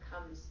kind of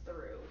comes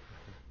through.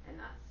 And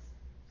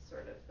that's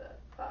sort of the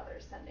Father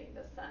sending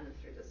the Son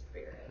through the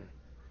Spirit.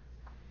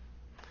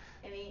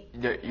 I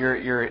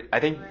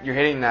think you're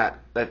hitting that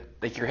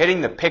like you're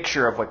hitting the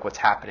picture of like what's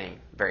happening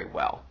very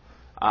well.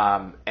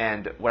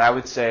 And what I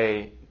would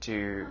say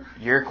to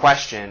your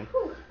question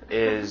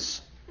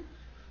is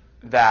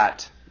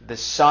that the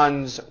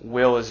Son's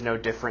will is no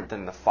different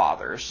than the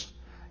Father's.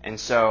 And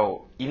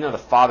so even though the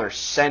Father's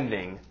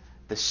sending,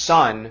 the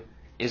Son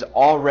is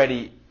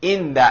already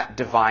in that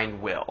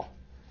divine will.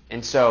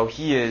 And so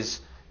he is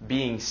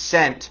being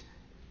sent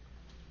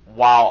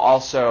while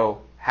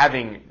also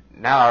having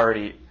now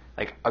already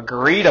like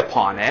agreed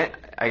upon it.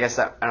 I guess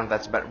that I don't know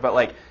if that's better, but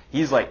like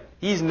he's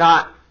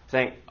not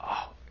saying,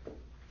 "Oh,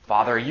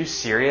 Father, are you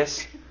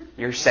serious?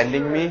 You're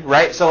sending me?"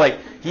 Right? So like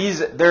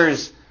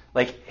there's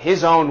like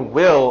his own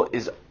will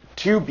is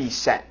to be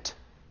sent.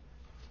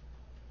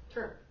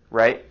 Sure.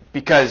 Right?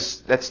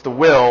 Because that's the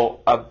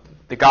will of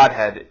the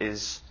Godhead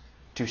is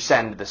to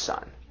send the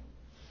Son.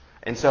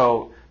 And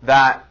so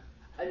that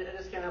I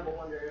just can't help but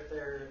wonder if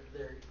there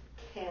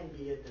can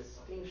be a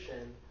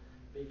distinction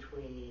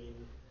between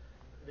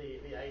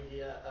the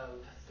idea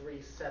of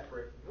three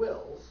separate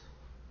wills,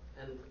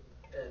 and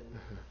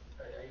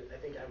I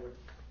think I would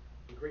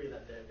agree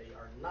that they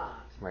are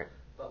not. Right.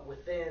 But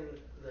within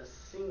the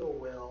single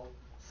will,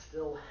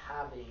 still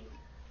having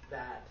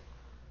that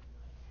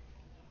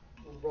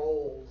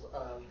roles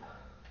of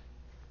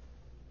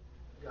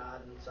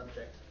God and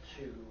subject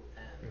to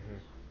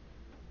and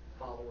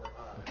follower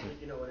of.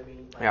 You know what I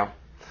mean? Like, yeah.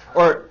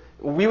 Or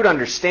we would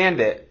understand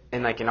it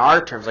in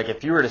our terms, like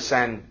if you were to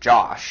send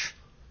Josh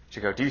to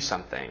go do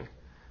something,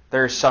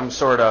 there's some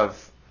sort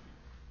of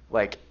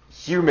like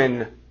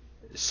human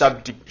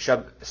subjugation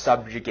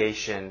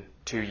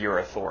to your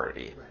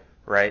authority,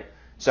 right?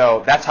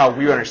 So that's how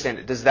we understand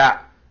it. Does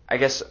that, I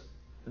guess,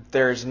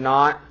 there's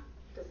not,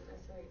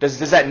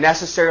 does that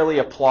necessarily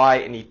apply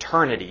in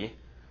eternity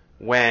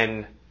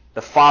when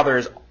the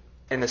Father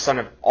and the Son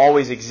have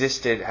always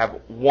existed, have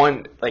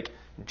one, like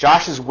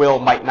Josh's will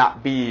might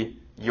not be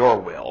your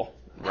will,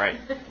 right?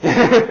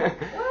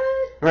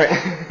 Right.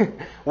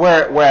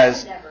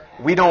 Whereas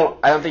I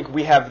don't think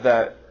we have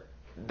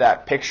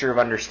that picture of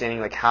understanding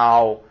like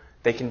how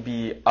they can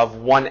be of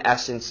one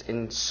essence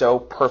and so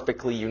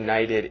perfectly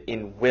united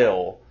in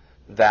will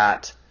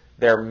that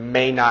there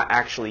may not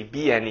actually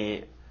be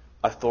any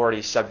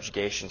authority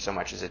subjugation so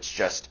much as it's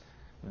just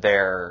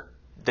the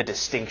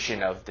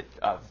distinction of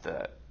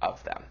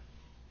them.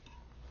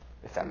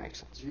 If that makes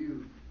sense. Do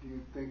you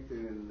think that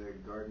in the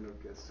Garden of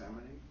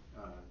Gethsemane,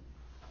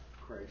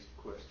 Christ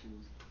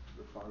questions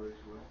the Father's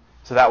will?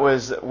 So that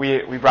was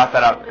we brought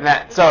that up, and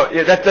that's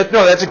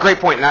a great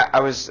point. And I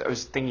was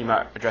thinking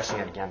about addressing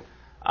it again.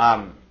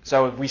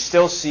 So we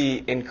still see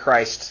in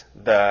Christ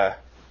the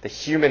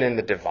human and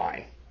the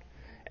divine,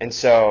 and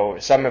so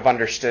some have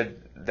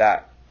understood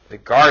that the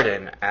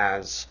garden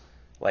as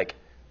like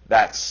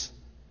that's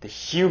the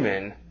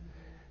human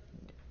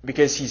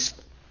because he's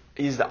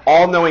the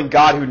all-knowing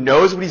God who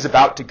knows what he's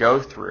about to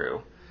go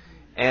through,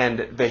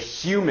 and the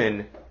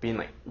human being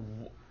like,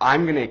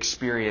 I'm going to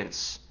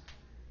experience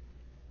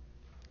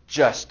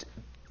just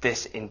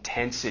this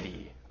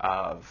intensity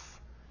of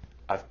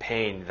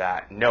pain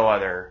that no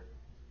other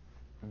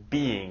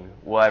being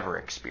will ever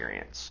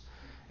experience.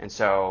 And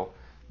so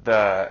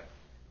the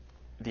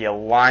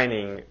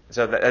aligning,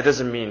 so that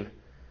doesn't mean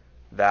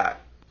that,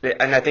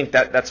 and I think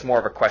that's more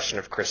of a question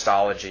of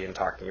Christology and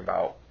talking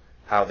about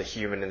how the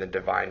human and the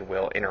divine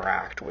will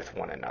interact with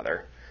one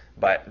another.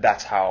 But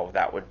that's how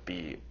that would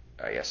be,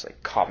 I guess,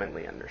 like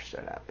commonly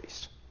understood at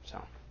least.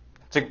 So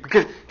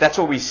because that's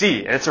what we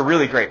see, and it's a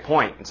really great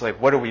point. It's like,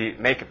 what do we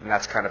make of it? And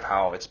that's kind of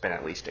how it's been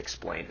at least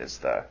explained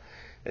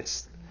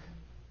because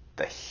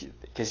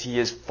he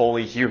is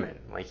fully human.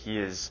 Like he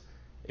is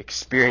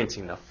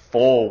experiencing the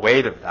full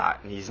weight of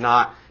that, and he's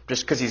not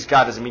just because he's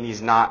God doesn't mean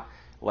he's not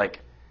like.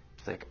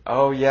 It's like,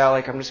 oh yeah,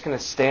 like I'm just going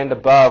to stand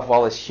above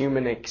while this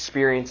human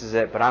experiences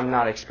it, but I'm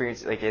not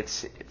experiencing like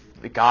it's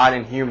the God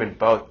and human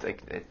both.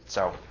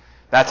 So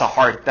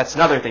that's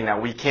another thing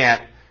that we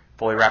can't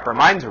fully wrap our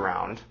minds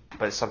around,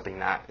 but it's something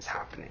that is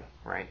happening,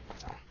 right?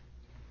 So,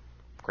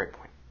 great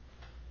point.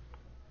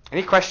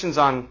 Any questions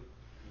on?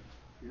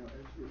 If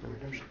we're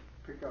going to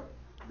pick up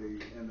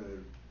in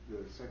the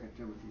 2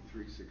 Timothy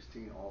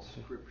 3:16, all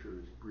Scripture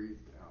is breathed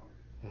out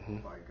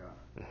by God.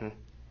 Mm-hmm.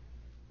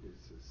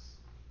 It's this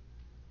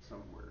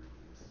somewhere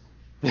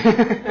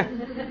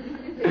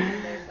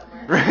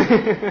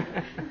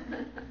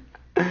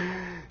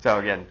So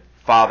again,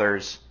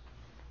 Father's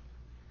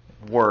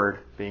word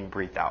being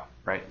breathed out,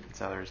 right?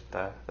 So there's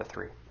the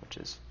three, which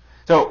is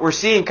so we're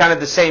seeing kind of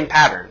the same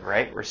pattern,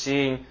 right? We're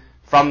seeing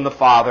from the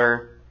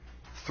Father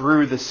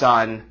through the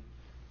Son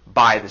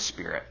by the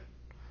Spirit,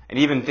 and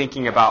even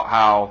thinking about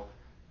how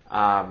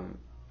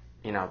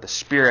the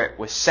Spirit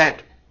was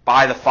sent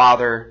by the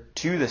Father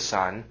to the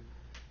Son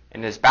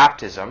in his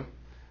baptism,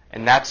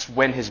 and that's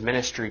when his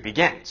ministry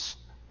begins.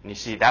 And you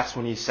see, that's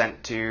when he's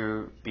sent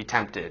to be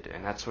tempted,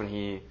 and that's when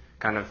he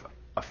kind of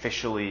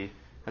officially,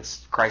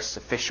 that's Christ's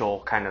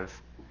official kind of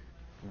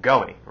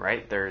going,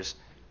 right? There's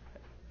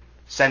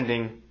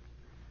sending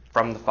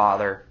from the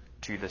Father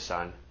to the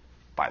Son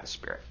by the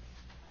Spirit.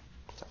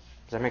 So,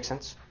 does that make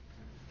sense?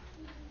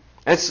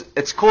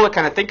 It's cool to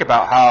kind of think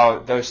about how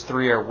those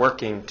three are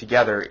working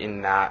together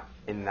in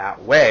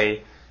that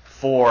way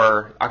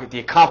for the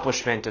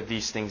accomplishment of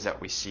these things that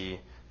we see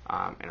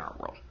in our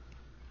world.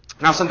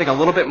 Now, something a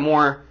little bit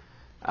more,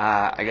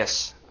 maybe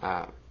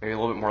a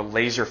little bit more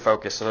laser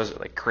focused. So those are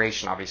like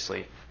creation,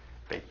 obviously,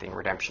 big thing.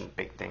 Redemption,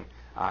 big thing.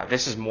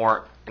 This is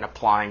more in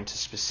applying to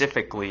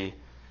specifically.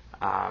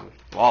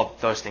 All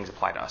those things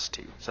apply to us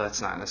too. So that's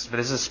not this, but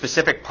this is a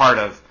specific part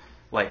of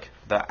like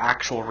the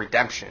actual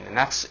redemption, and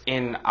that's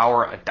in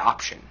our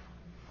adoption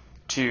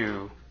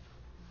to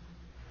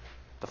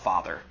the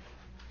Father,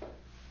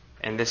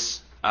 and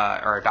this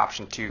our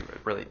adoption to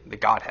really the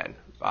Godhead,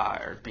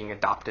 or being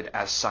adopted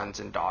as sons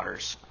and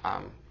daughters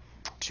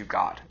to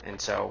God.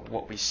 And so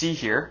what we see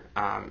here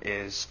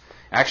is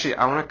actually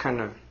I'll kind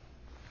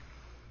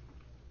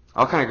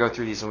of go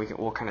through these, and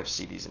we'll kind of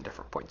see these in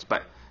different points.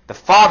 But the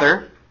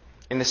Father,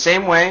 in the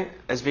same way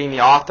as being the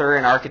author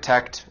and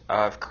architect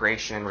of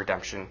creation and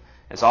redemption,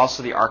 is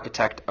also the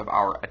architect of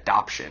our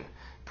adoption,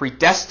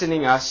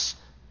 predestining us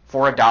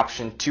for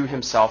adoption to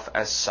himself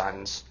as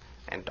sons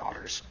and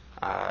daughters,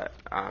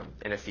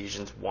 in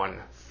Ephesians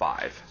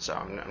 1:5. So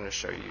I'm going to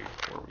show you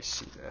where we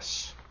see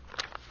this.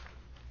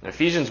 And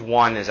Ephesians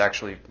 1 is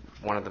actually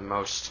one of the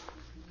most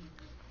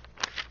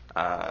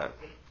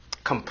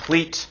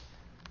complete,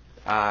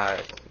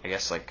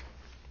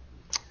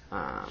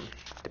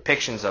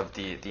 depictions of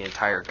the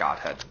entire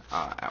Godhead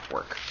at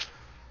work.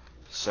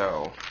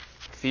 So,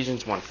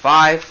 Ephesians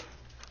 1:5.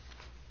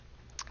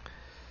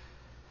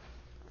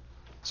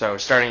 So,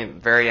 starting at the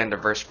very end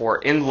of verse 4,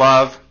 in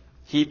love,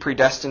 he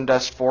predestined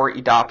us for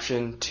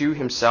adoption to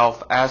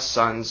himself as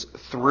sons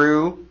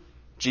through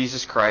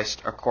Jesus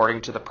Christ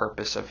according to the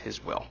purpose of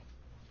his will.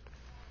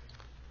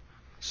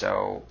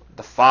 So,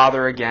 the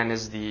Father, again,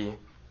 is the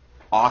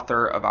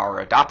author of our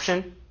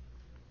adoption,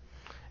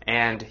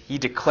 and he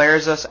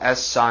declares us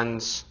as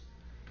sons,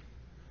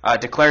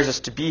 declares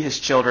us to be his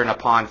children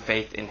upon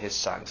faith in his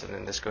sons. And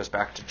then this goes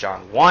back to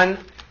John 1,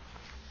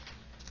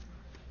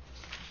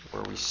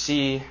 where we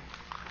see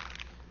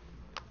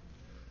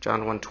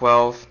John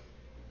 1:12.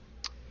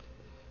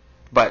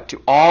 But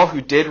to all who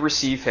did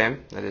receive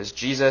him, that is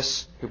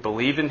Jesus, who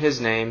believed in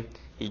his name,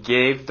 he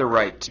gave the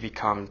right to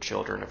become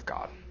children of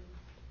God.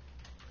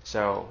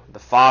 So the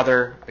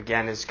Father,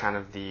 again, is kind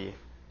of the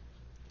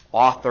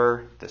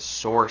author, the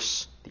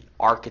source, the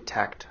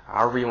architect,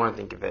 however you want to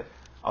think of it,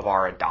 of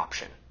our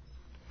adoption.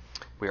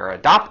 We are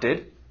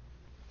adopted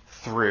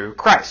through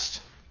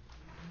Christ.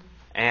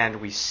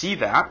 And we see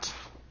that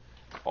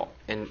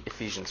in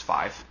Ephesians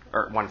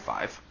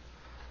 1:5.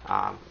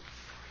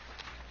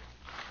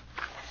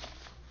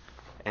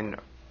 And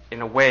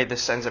in a way,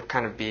 this ends up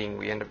kind of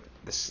being,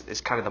 this is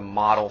kind of the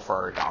model for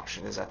our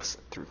adoption, is that's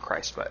through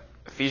Christ. But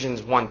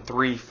Ephesians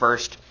 1:3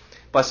 first.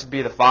 Blessed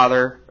be the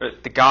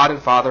God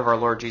and Father of our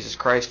Lord Jesus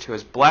Christ, who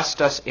has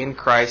blessed us in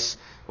Christ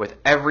with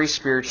every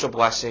spiritual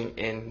blessing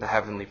in the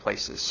heavenly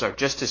places. So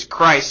just as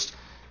Christ,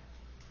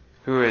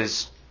 who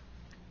is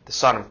the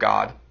Son of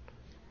God,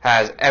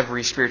 has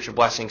every spiritual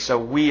blessing, so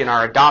we in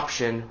our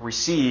adoption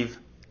receive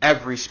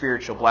every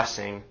spiritual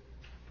blessing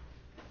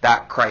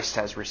that Christ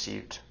has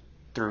received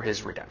through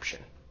his redemption.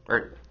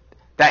 Or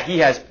that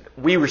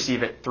we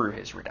receive it through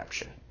his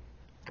redemption.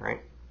 Right?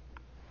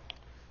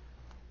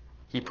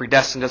 He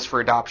predestined us for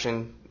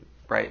adoption,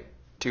 right,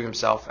 to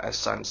himself as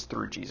sons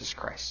through Jesus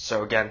Christ.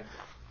 So again,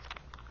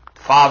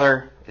 the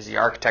Father is the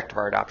architect of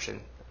our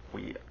adoption.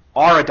 We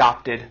are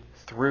adopted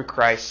through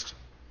Christ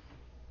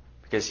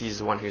because he's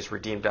the one who's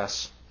redeemed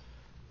us,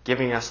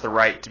 giving us the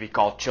right to be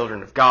called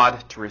children of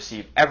God, to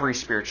receive every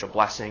spiritual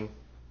blessing,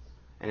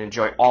 and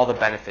enjoy all the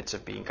benefits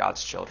of being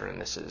God's children.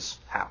 And this is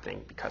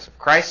happening because of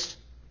Christ.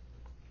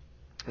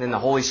 And then the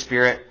Holy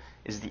Spirit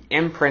is the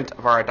imprint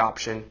of our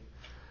adoption,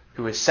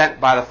 who is sent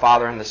by the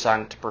Father and the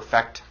Son to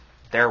perfect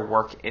their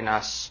work in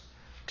us,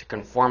 to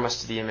conform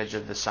us to the image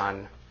of the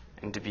Son,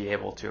 and to be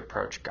able to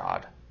approach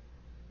God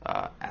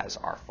as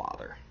our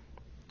Father.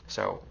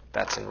 So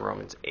that's in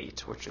Romans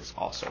 8, which is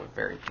also a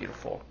very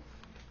beautiful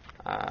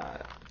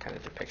kind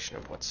of depiction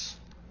of what's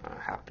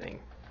happening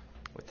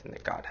within the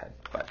Godhead.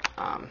 But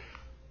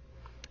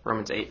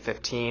Romans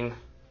 8:15.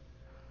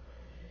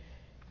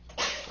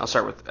 I'll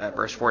start with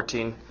verse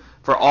 14.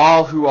 For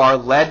all who are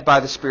led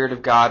by the Spirit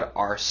of God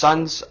are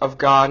sons of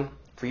God.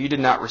 For you did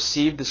not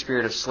receive the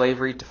spirit of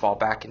slavery to fall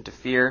back into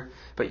fear,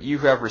 but you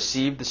who have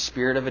received the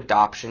Spirit of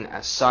adoption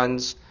as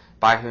sons,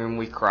 by whom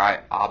we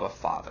cry, Abba,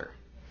 Father.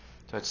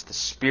 So it's the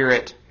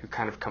Spirit who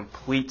kind of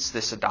completes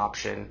this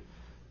adoption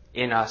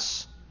in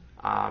us,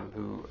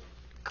 who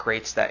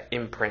creates that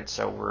imprint.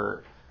 So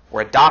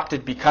we're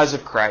adopted because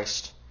of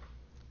Christ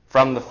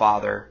from the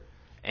Father,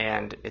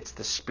 And it's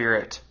the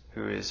Spirit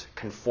who is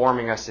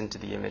conforming us into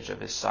the image of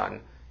his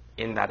Son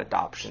in that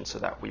adoption so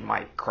that we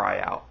might cry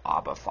out,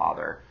 Abba,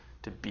 Father,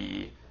 to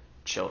be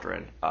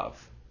children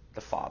of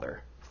the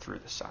Father through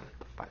the Son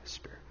by the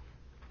Spirit.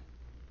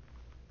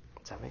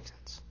 Does that make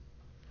sense?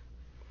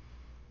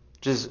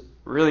 Which is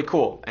really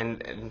cool.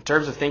 And in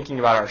terms of thinking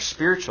about our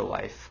spiritual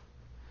life,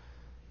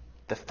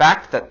 the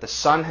fact that the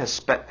Son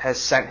has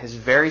sent his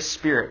very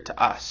Spirit to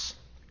us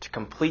to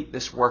complete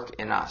this work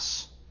in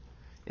us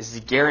is the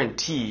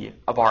guarantee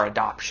of our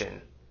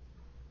adoption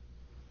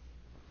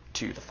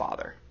to the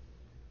Father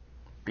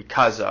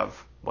because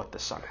of what the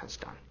Son has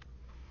done.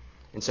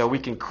 And so we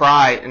can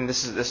cry, and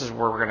this is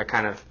where we're going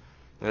to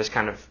this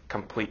kind of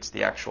completes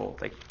the actual,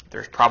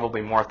 there's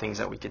probably more things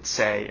that we could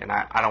say, and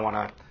I don't want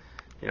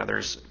to,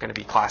 there's going to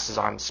be classes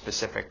on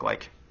specific,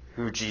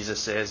 who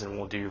Jesus is, and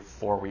we'll do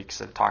 4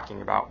 weeks of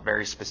talking about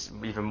very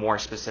even more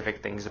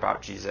specific things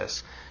about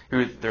Jesus.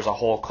 There's a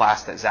whole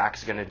class that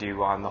Zach's going to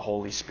do on the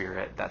Holy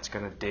Spirit that's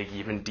going to dig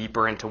even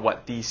deeper into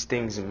what these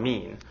things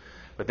mean.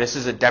 But this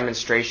is a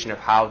demonstration of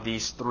how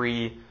these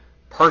three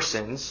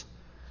persons,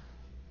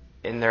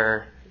 in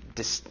their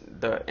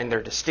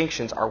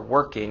distinctions, are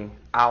working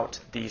out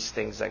these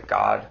things that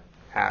God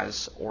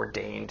has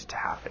ordained to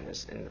happen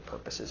in the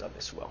purposes of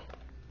his will.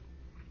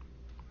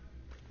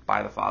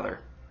 By the Father,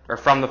 or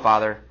from the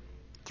Father,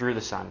 through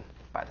the Son,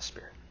 by the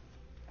Spirit.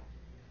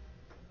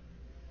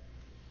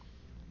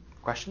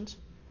 Questions?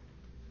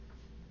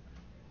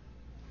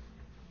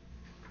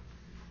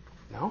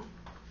 No?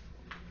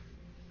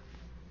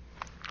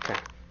 Okay.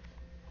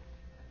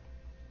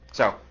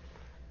 So,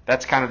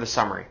 that's kind of the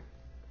summary.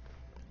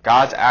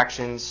 God's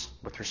actions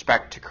with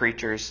respect to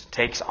creatures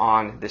takes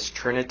on this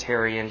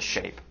Trinitarian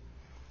shape,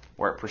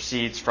 where it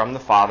proceeds from the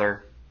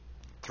Father,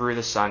 through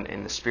the Son,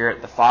 and the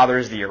Spirit. The Father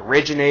is the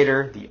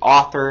originator, the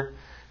author,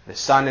 the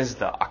Son is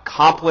the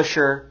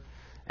accomplisher,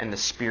 and the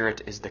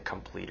Spirit is the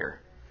completer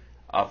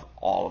of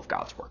all of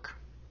God's work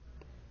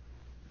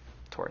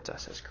towards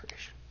us as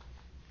creation.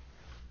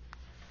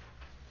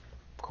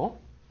 Cool?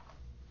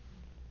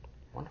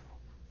 Wonderful.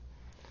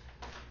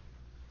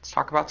 Let's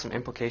talk about some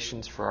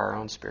implications for our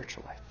own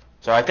spiritual life.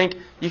 So I think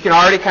you can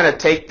already kind of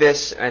take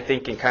this, and I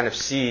think and kind of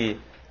see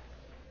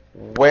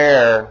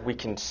where we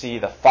can see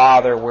the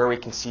Father, where we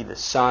can see the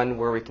Son,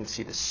 where we can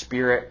see the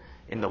Spirit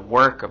in the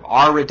work of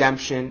our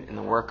redemption, in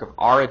the work of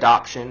our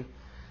adoption.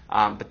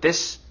 But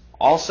this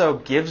also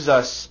gives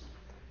us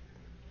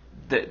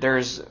that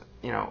there's,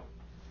 a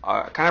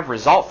kind of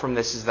result from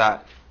this is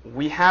that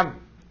we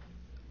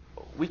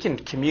can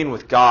commune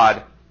with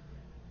God.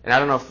 And I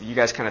don't know if you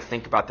guys kind of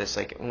think about this,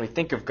 when we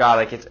think of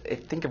God,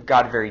 think of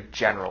God very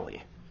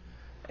generally,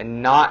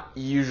 and not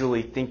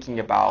usually thinking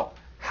about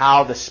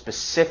how the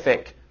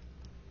specific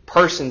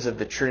persons of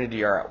the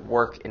Trinity are at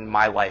work in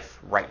my life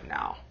right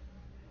now,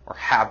 or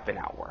have been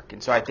at work.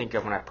 And so I think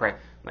of when I pray,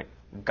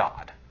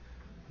 God,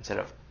 instead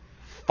of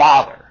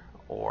Father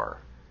or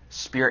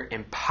Spirit.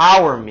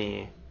 Empower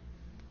me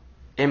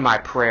in my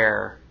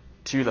prayer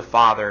to the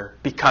Father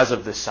because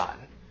of the Son,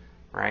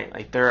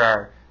 right?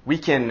 We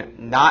can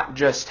not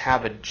just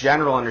have a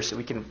general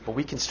understanding, but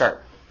we can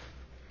start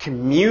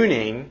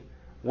communing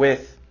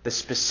with the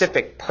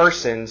specific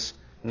persons,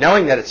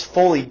 knowing that it's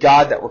fully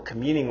God that we're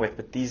communing with,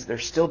 but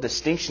there's still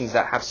distinctions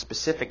that have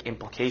specific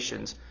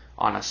implications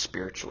on us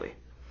spiritually.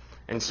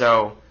 And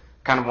so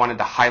kind of wanted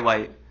to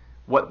highlight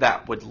what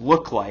that would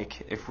look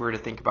like if we were to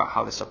think about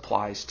how this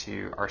applies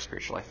to our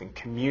spiritual life and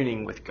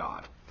communing with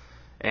God.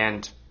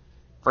 And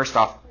first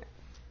off,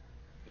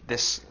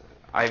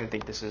 I even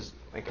think this is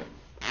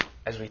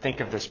as we think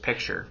of this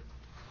picture,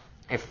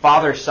 if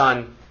Father,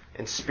 Son,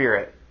 and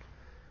Spirit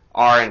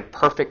are in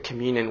perfect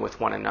communion with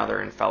one another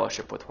and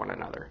fellowship with one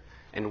another,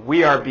 and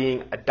we are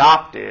being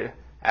adopted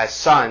as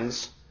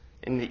sons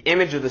in the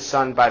image of the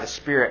Son by the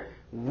Spirit,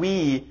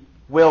 we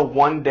will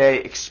one day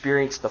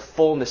experience the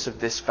fullness of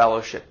this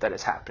fellowship that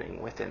is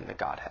happening within the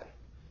Godhead.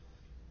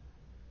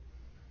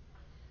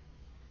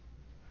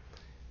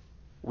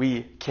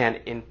 We can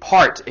in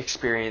part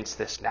experience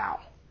this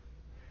now.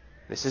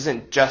 This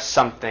isn't just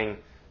something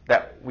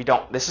that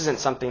this isn't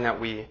something that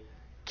we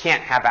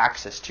can't have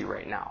access to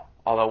right now,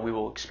 although we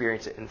will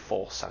experience it in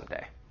full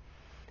someday.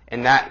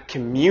 And that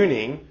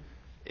communing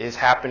is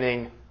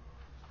happening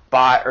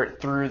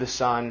through the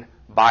Son,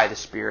 by the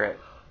Spirit,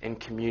 in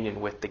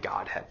communion with the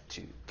Godhead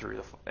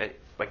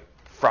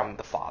from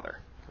the Father,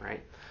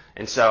 right?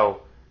 And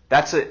so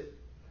that's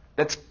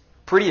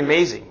pretty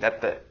amazing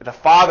that the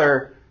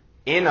Father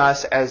in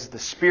us, as the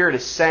Spirit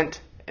is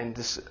sent and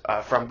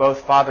from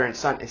both Father and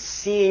Son, is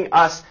seeing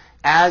us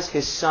as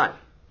His Son.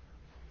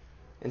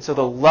 And so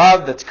the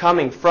love that's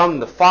coming from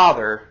the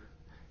Father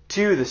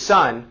to the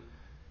Son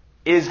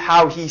is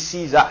how He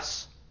sees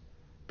us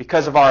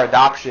because of our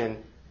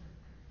adoption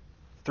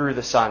through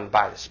the Son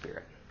by the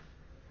Spirit.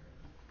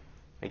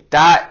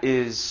 That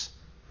is,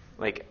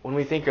 when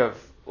we think of,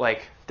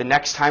 the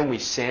next time we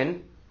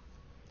sin,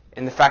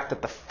 and the fact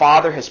that the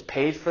Father has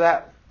paid for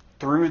that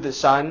through the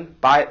Son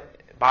by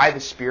the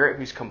Spirit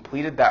who's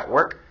completed that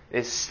work,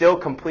 is still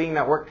completing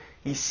that work,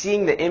 He's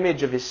seeing the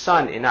image of his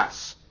Son in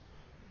us.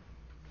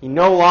 He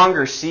no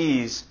longer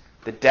sees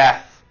the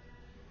death,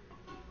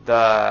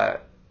 the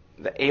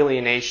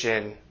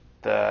alienation,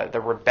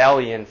 the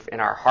rebellion in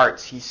our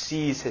hearts. He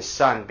sees his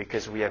Son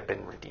because we have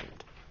been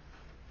redeemed.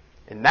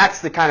 And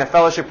that's the kind of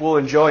fellowship we'll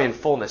enjoy in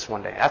fullness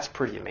one day. That's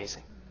pretty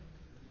amazing.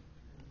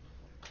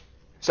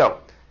 So,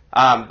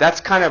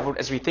 that's kind of,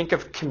 as we think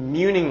of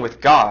communing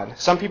with God,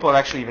 some people have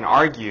actually even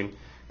argued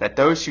that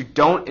those who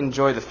don't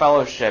enjoy the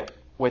fellowship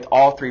with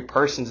all three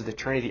persons of the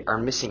Trinity are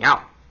missing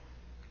out.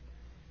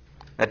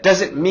 That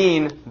doesn't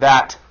mean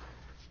that,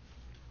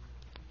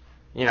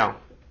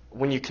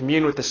 when you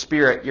commune with the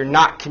Spirit, you're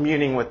not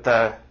communing with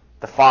the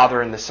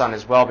Father and the Son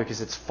as well,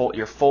 because it's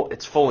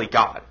fully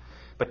God.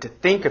 But to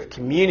think of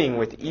communing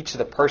with each of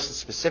the persons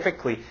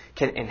specifically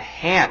can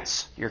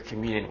enhance your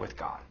communion with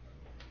God.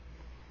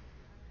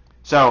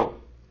 So,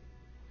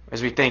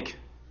 as we think,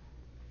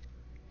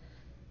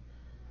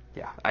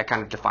 I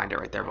kind of defined it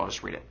right there, but I'll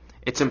just read it.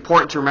 It's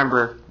important to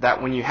remember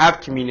that when you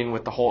have communion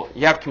with the whole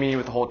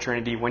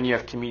Trinity, when you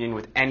have communion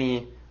with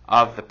any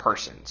of the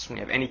persons, when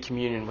you have any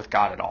communion with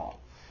God at all.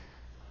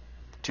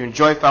 To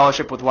enjoy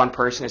fellowship with one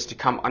person is to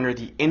come under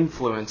the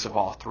influence of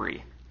all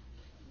three.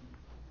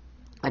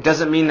 It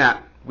doesn't mean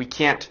that we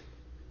can't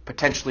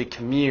potentially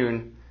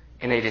commune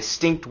in a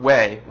distinct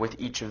way with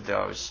each of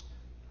those,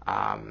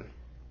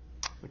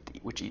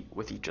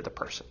 with each of the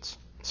persons.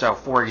 So,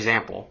 for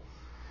example,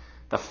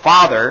 the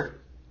Father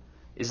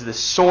is the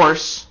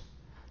source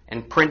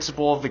and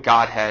principle of the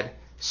Godhead,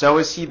 so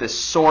is he the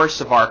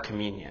source of our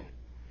communion.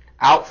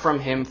 Out from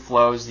him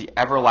flows the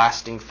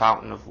everlasting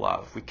fountain of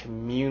love. We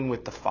commune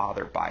with the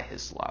Father by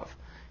his love.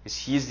 Because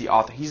he is the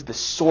author. He's the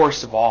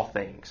source of all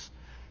things.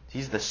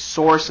 He's the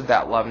source of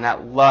that love. And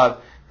that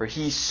love, for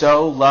he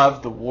so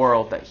loved the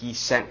world that he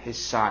sent his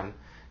Son.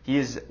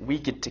 We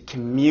get to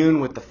commune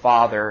with the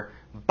Father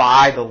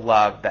by the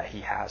love that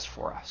he has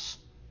for us.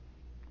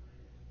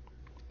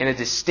 In a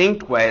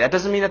distinct way. That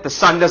doesn't mean that the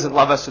Son doesn't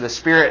love us or the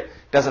Spirit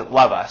doesn't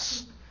love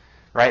us.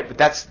 Right? But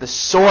that's the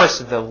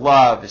source of the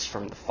love is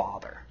from the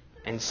Father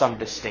in some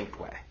distinct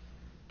way.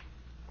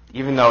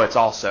 Even though it's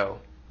also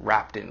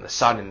wrapped in, the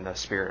Son and the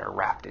Spirit are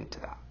wrapped into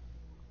that.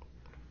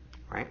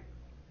 Right?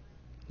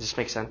 Does this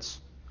make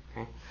sense?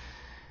 Okay.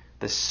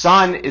 The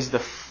Son is the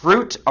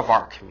fruit of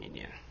our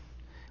communion.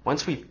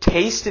 Once we've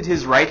tasted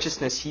his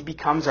righteousness, he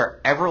becomes our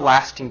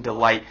everlasting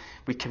delight.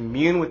 We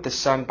commune with the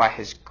Son by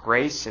his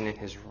grace and in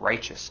his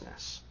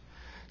righteousness.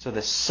 So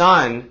the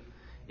Son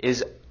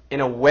is,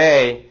 in a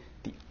way,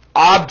 the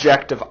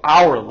object of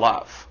our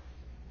love.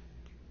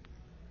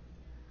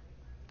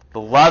 The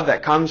love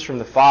that comes from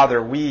the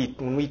Father,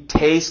 when we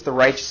taste the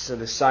righteousness of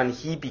the Son,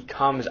 he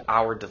becomes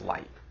our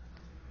delight.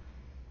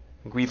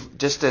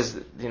 Just as,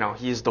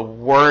 he is the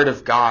Word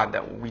of God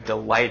that we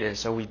delight in,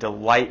 so we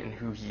delight in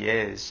who he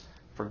is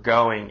for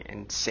going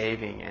and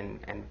saving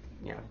and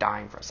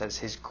dying for us. That's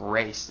his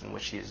grace in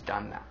which he has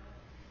done that.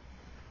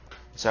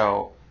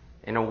 So,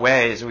 in a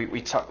way, as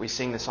we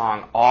sing the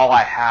song, "All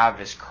I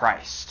Have is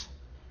Christ,"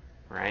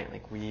 right?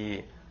 Like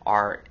we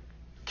are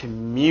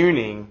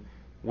communing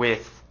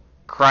with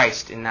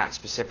Christ in that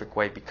specific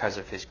way because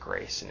of his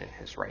grace and in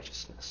his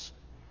righteousness.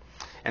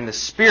 And the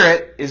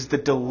Spirit is the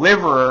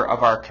deliverer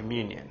of our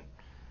communion.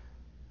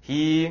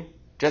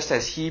 Just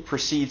as he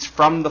proceeds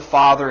from the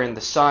Father and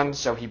the Son,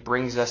 so he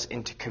brings us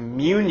into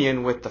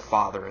communion with the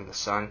Father and the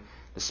Son.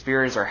 The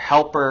Spirit is our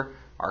helper,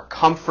 our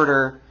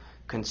comforter,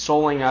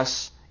 consoling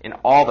us in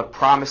all the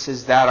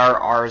promises that are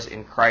ours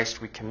in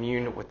Christ. We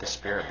commune with the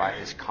Spirit by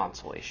his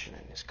consolation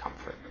and his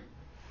comfort.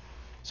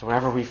 So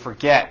whenever we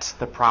forget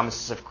the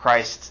promises of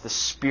Christ, it's the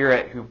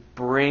Spirit who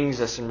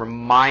brings us and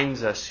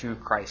reminds us who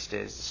Christ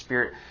is. The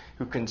Spirit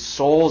who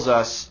consoles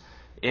us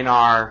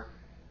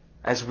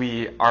as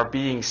we are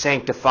being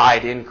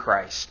sanctified in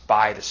Christ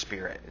by the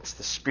Spirit. It's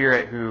the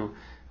Spirit who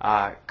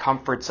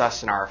comforts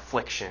us in our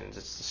afflictions.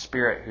 It's the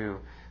Spirit who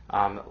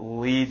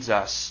leads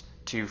us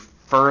to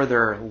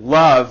further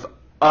love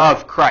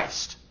of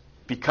Christ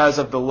because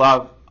of the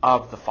love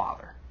of the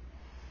Father.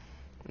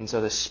 And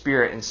so the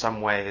Spirit in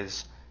some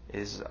ways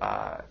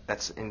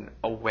that's in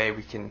a way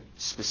we can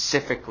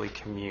specifically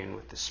commune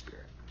with the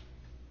Spirit.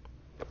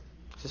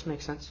 Does this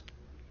make sense?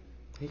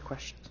 Any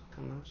questions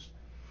on those?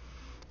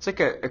 It's like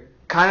a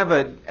kind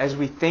of as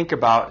we think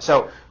about,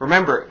 so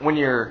remember,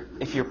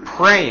 if you're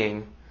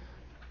praying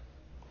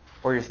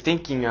or you're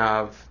thinking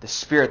of the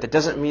Spirit, that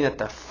doesn't mean that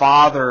the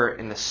Father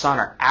and the Son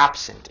are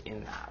absent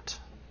in that,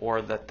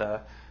 or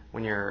that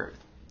when you're,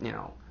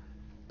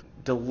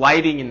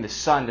 delighting in the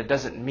Son, that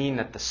doesn't mean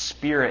that the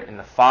Spirit and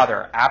the Father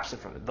are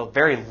absent from it. The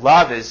very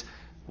love is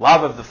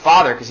love of the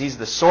Father because he's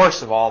the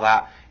source of all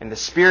that, and the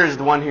Spirit is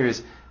the one who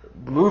is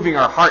moving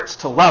our hearts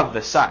to love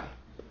the Son.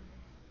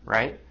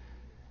 Right?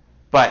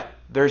 But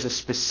there's a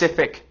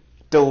specific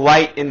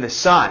delight in the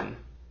Son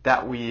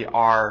that we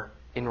are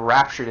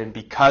enraptured in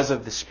because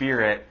of the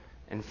Spirit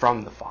and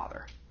from the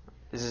Father.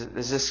 Is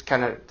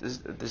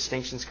the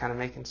distinctions kind of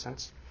making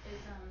sense?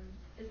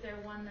 Is there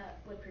one that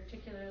would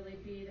particularly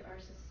be our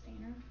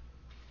sustainer?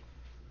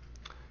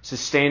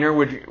 Sustainer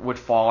would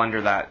fall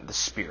under that, the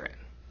Spirit,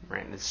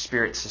 right? The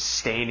Spirit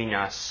sustaining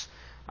us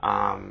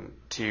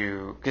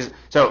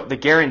so the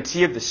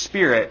guarantee of the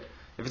Spirit,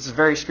 if it's the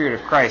very Spirit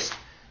of Christ,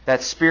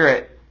 that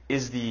Spirit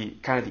is the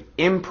kind of the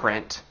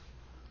imprint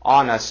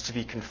on us to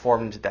be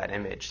conformed to that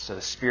image. So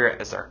the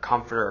Spirit as our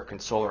comforter, our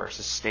consoler, our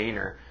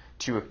sustainer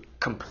to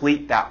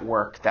complete that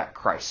work that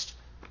Christ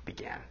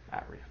began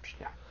at redemption.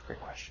 Yeah, great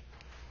question.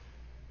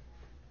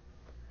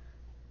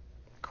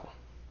 Cool.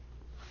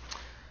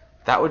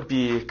 That would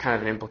be kind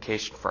of an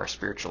implication for our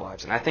spiritual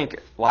lives. And I think,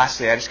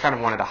 lastly, I just kind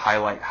of wanted to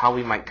highlight how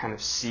we might kind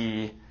of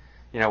see,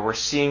 we're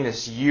seeing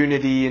this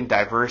unity and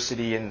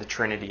diversity in the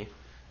Trinity,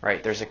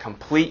 right? There's a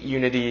complete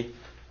unity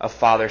of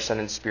Father, Son,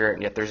 and Spirit,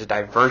 and yet there's a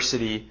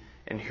diversity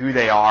in who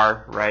they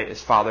are, right,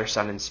 as Father,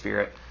 Son, and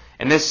Spirit.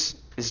 And this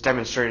is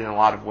demonstrated in a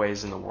lot of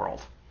ways in the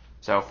world.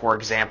 So, for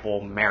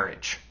example,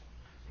 marriage.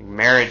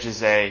 Marriage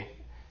is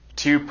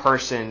two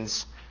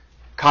persons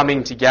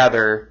coming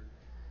together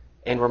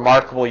in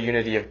remarkable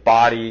unity of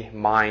body,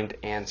 mind,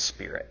 and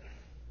spirit.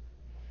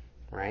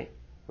 Right?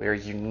 We are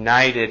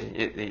united.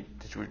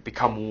 It would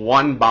become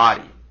one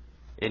body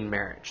in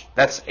marriage.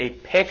 That's a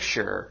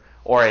picture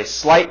or a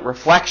slight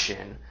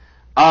reflection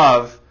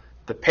of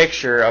the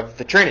picture of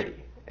the Trinity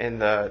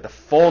and the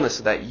fullness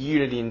of that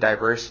unity and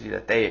diversity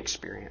that they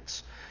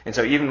experience. And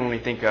so even when we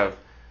think of,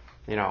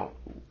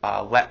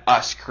 let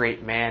us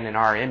create man in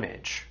our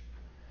image,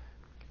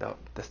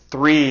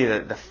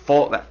 the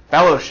full that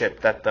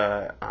fellowship that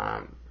the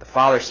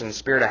Father, Son, and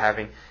Spirit are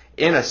having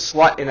in a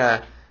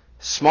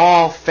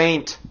small,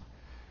 faint,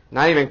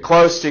 not even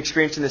close to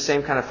experiencing the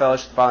same kind of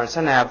fellowship the Father and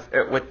Son have,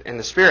 and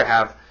the Spirit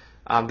have,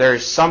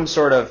 there's some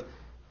sort of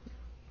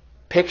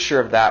picture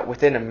of that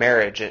within a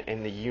marriage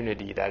in the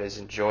unity that is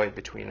enjoyed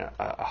between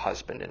a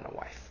husband and a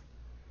wife.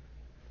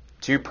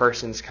 Two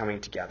persons coming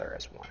together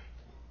as one.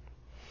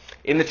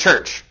 In the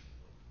church,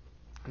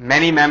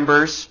 many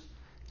members,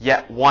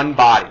 yet one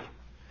body,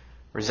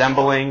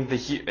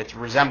 it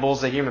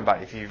resembles the human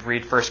body. If you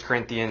read 1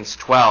 Corinthians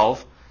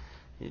 12,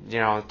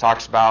 it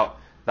talks about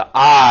the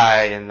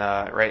eye and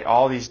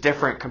all these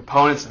different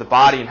components of the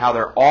body and how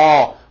they're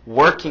all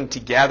working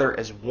together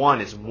as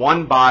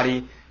one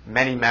body,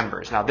 many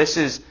members. Now, this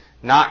is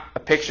not a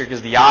picture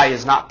because the eye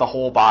is not the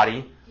whole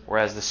body,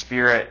 whereas the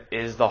Spirit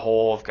is the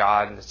whole of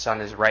God and the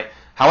Son is right.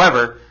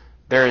 However,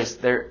 there's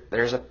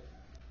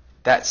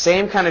that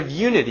same kind of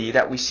unity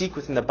that we seek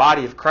within the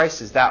body of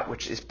Christ is that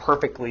which is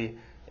perfectly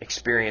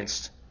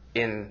experienced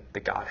in the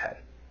Godhead.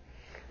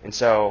 And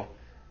so,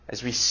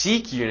 as we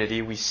seek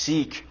unity, we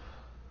seek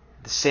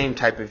the same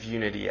type of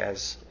unity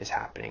as is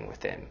happening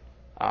with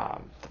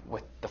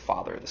the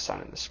Father, the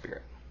Son, and the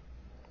Spirit.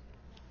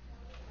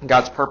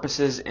 God's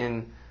purposes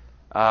in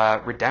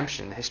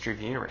redemption, the history of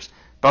the universe.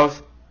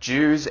 Both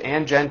Jews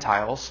and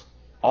Gentiles,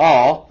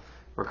 all,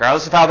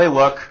 regardless of how they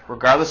look,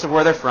 regardless of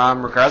where they're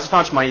from, regardless of how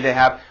much money they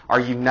have, are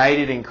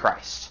united in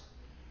Christ.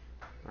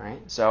 Right?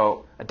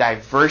 So, a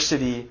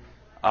diversity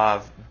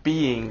of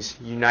beings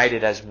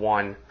united as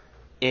one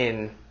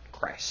in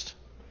Christ.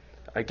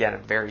 Again, a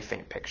very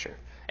faint picture.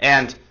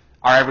 And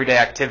our everyday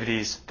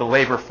activities, the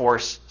labor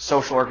force,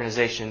 social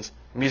organizations,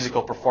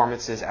 musical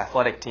performances,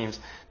 athletic teams,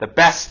 the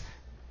best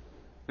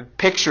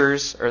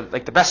pictures, or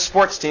like the best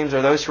sports teams,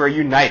 are those who are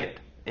united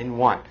in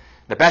one.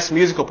 The best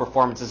musical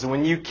performances are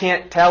when you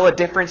can't tell a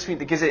difference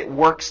because it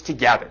works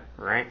together,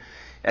 right?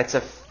 It's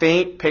a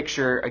faint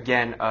picture,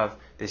 again, of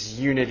this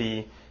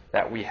unity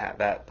that we have,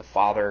 that the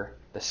Father,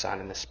 the Son,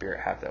 and the Spirit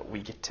have, that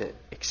we get to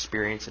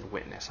experience and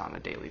witness on a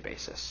daily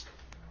basis.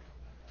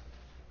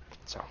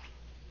 So,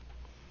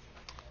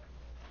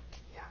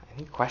 yeah,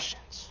 any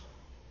questions?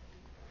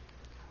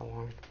 How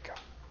long did we go?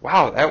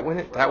 Wow, that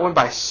went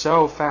by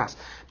so fast.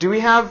 Do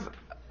we have?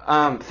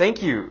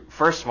 Thank you,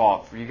 first of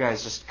all, for you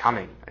guys just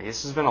coming.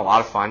 This has been a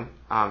lot of fun.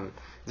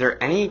 Is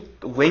there any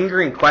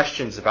lingering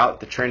questions about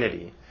the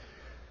Trinity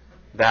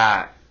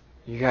that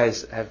you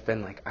guys have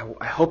been like,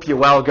 I hope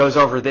Yoel goes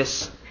over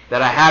this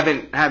that I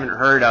haven't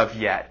heard of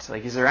yet?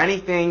 Like, is there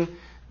anything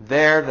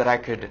there that I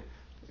could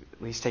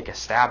at least take a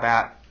stab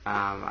at?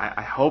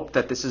 I hope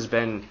that this has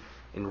been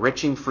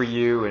enriching for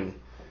you, and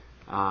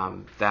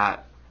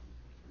that,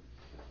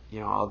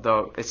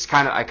 although it's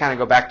I kind of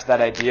go back to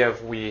that idea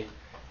of we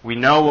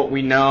know what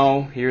we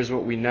know. Here's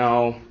what we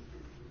know.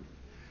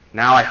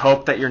 Now I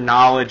hope that your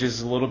knowledge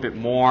is a little bit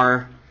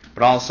more,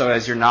 but also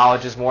as your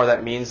knowledge is more,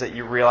 that means that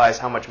you realize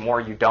how much more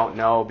you don't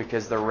know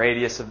because the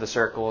radius of the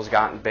circle has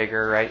gotten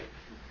bigger, right?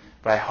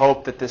 But I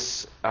hope that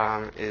this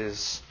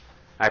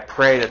I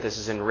pray that this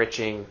is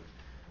enriching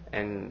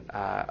and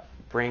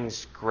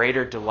brings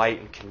greater delight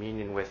and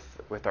communion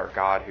with our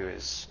God, who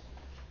is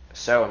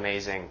so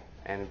amazing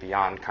and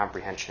beyond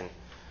comprehension.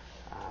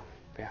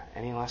 Yeah.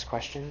 Any last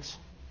questions?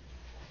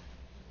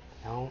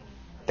 No?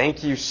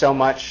 Thank you so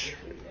much.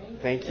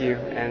 Thank you.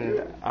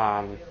 And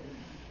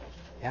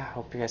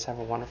hope you guys have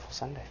a wonderful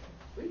Sunday.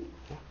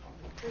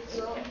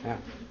 Yeah.